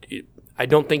 Mm-hmm. I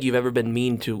don't think you've ever been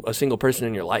mean to a single person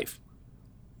in your life.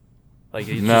 Like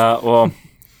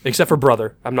except for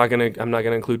brother. I'm not gonna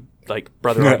include like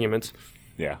brother arguments.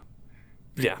 Yeah.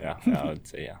 Yeah. I would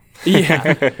say yeah.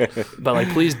 Yeah. But like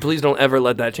please don't ever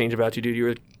let that change about you, dude. You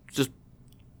were just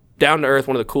down to earth,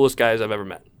 one of the coolest guys I've ever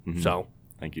met. Mm-hmm. So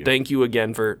thank you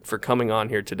again for coming on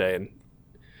here today, and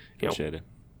appreciate it.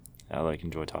 I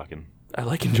enjoy talking.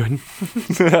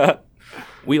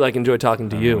 We enjoy talking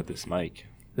to you with this mic.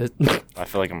 I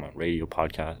feel like I'm a radio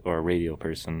podcast or a radio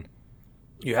person.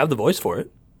 You have the voice for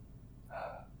it.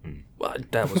 Well,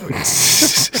 that was weird.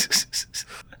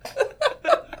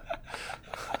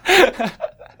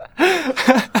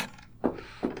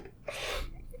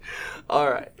 All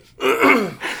right.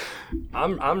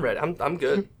 I'm ready. I'm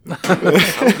good.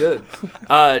 I'm good.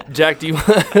 Jack, do you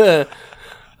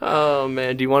oh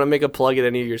man, do you want to make a plug at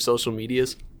any of your social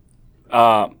medias?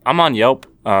 I'm on Yelp.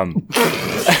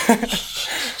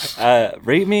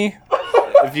 Rate me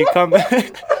if you come. Are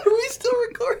we still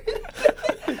recording?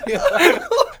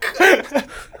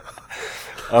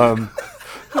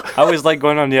 I always like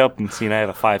going on Yelp and seeing I have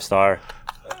a 5-star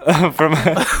from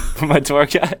my tour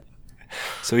guide.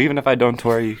 So even if I don't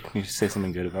tour, you can say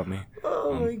something good about me.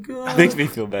 Oh my god! It makes me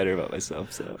feel better about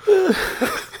myself. So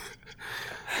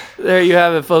there you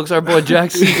have it, folks. Our boy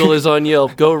Jack Siegel is on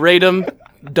Yelp. Go rate him.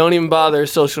 Don't even bother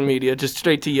social media. Just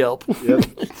straight to Yelp. Yep.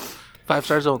 5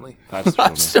 stars only.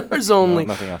 5 stars only.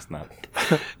 No, nothing else than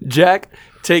that. Jack,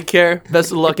 take care.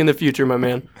 Best of luck in the future, my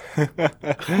man.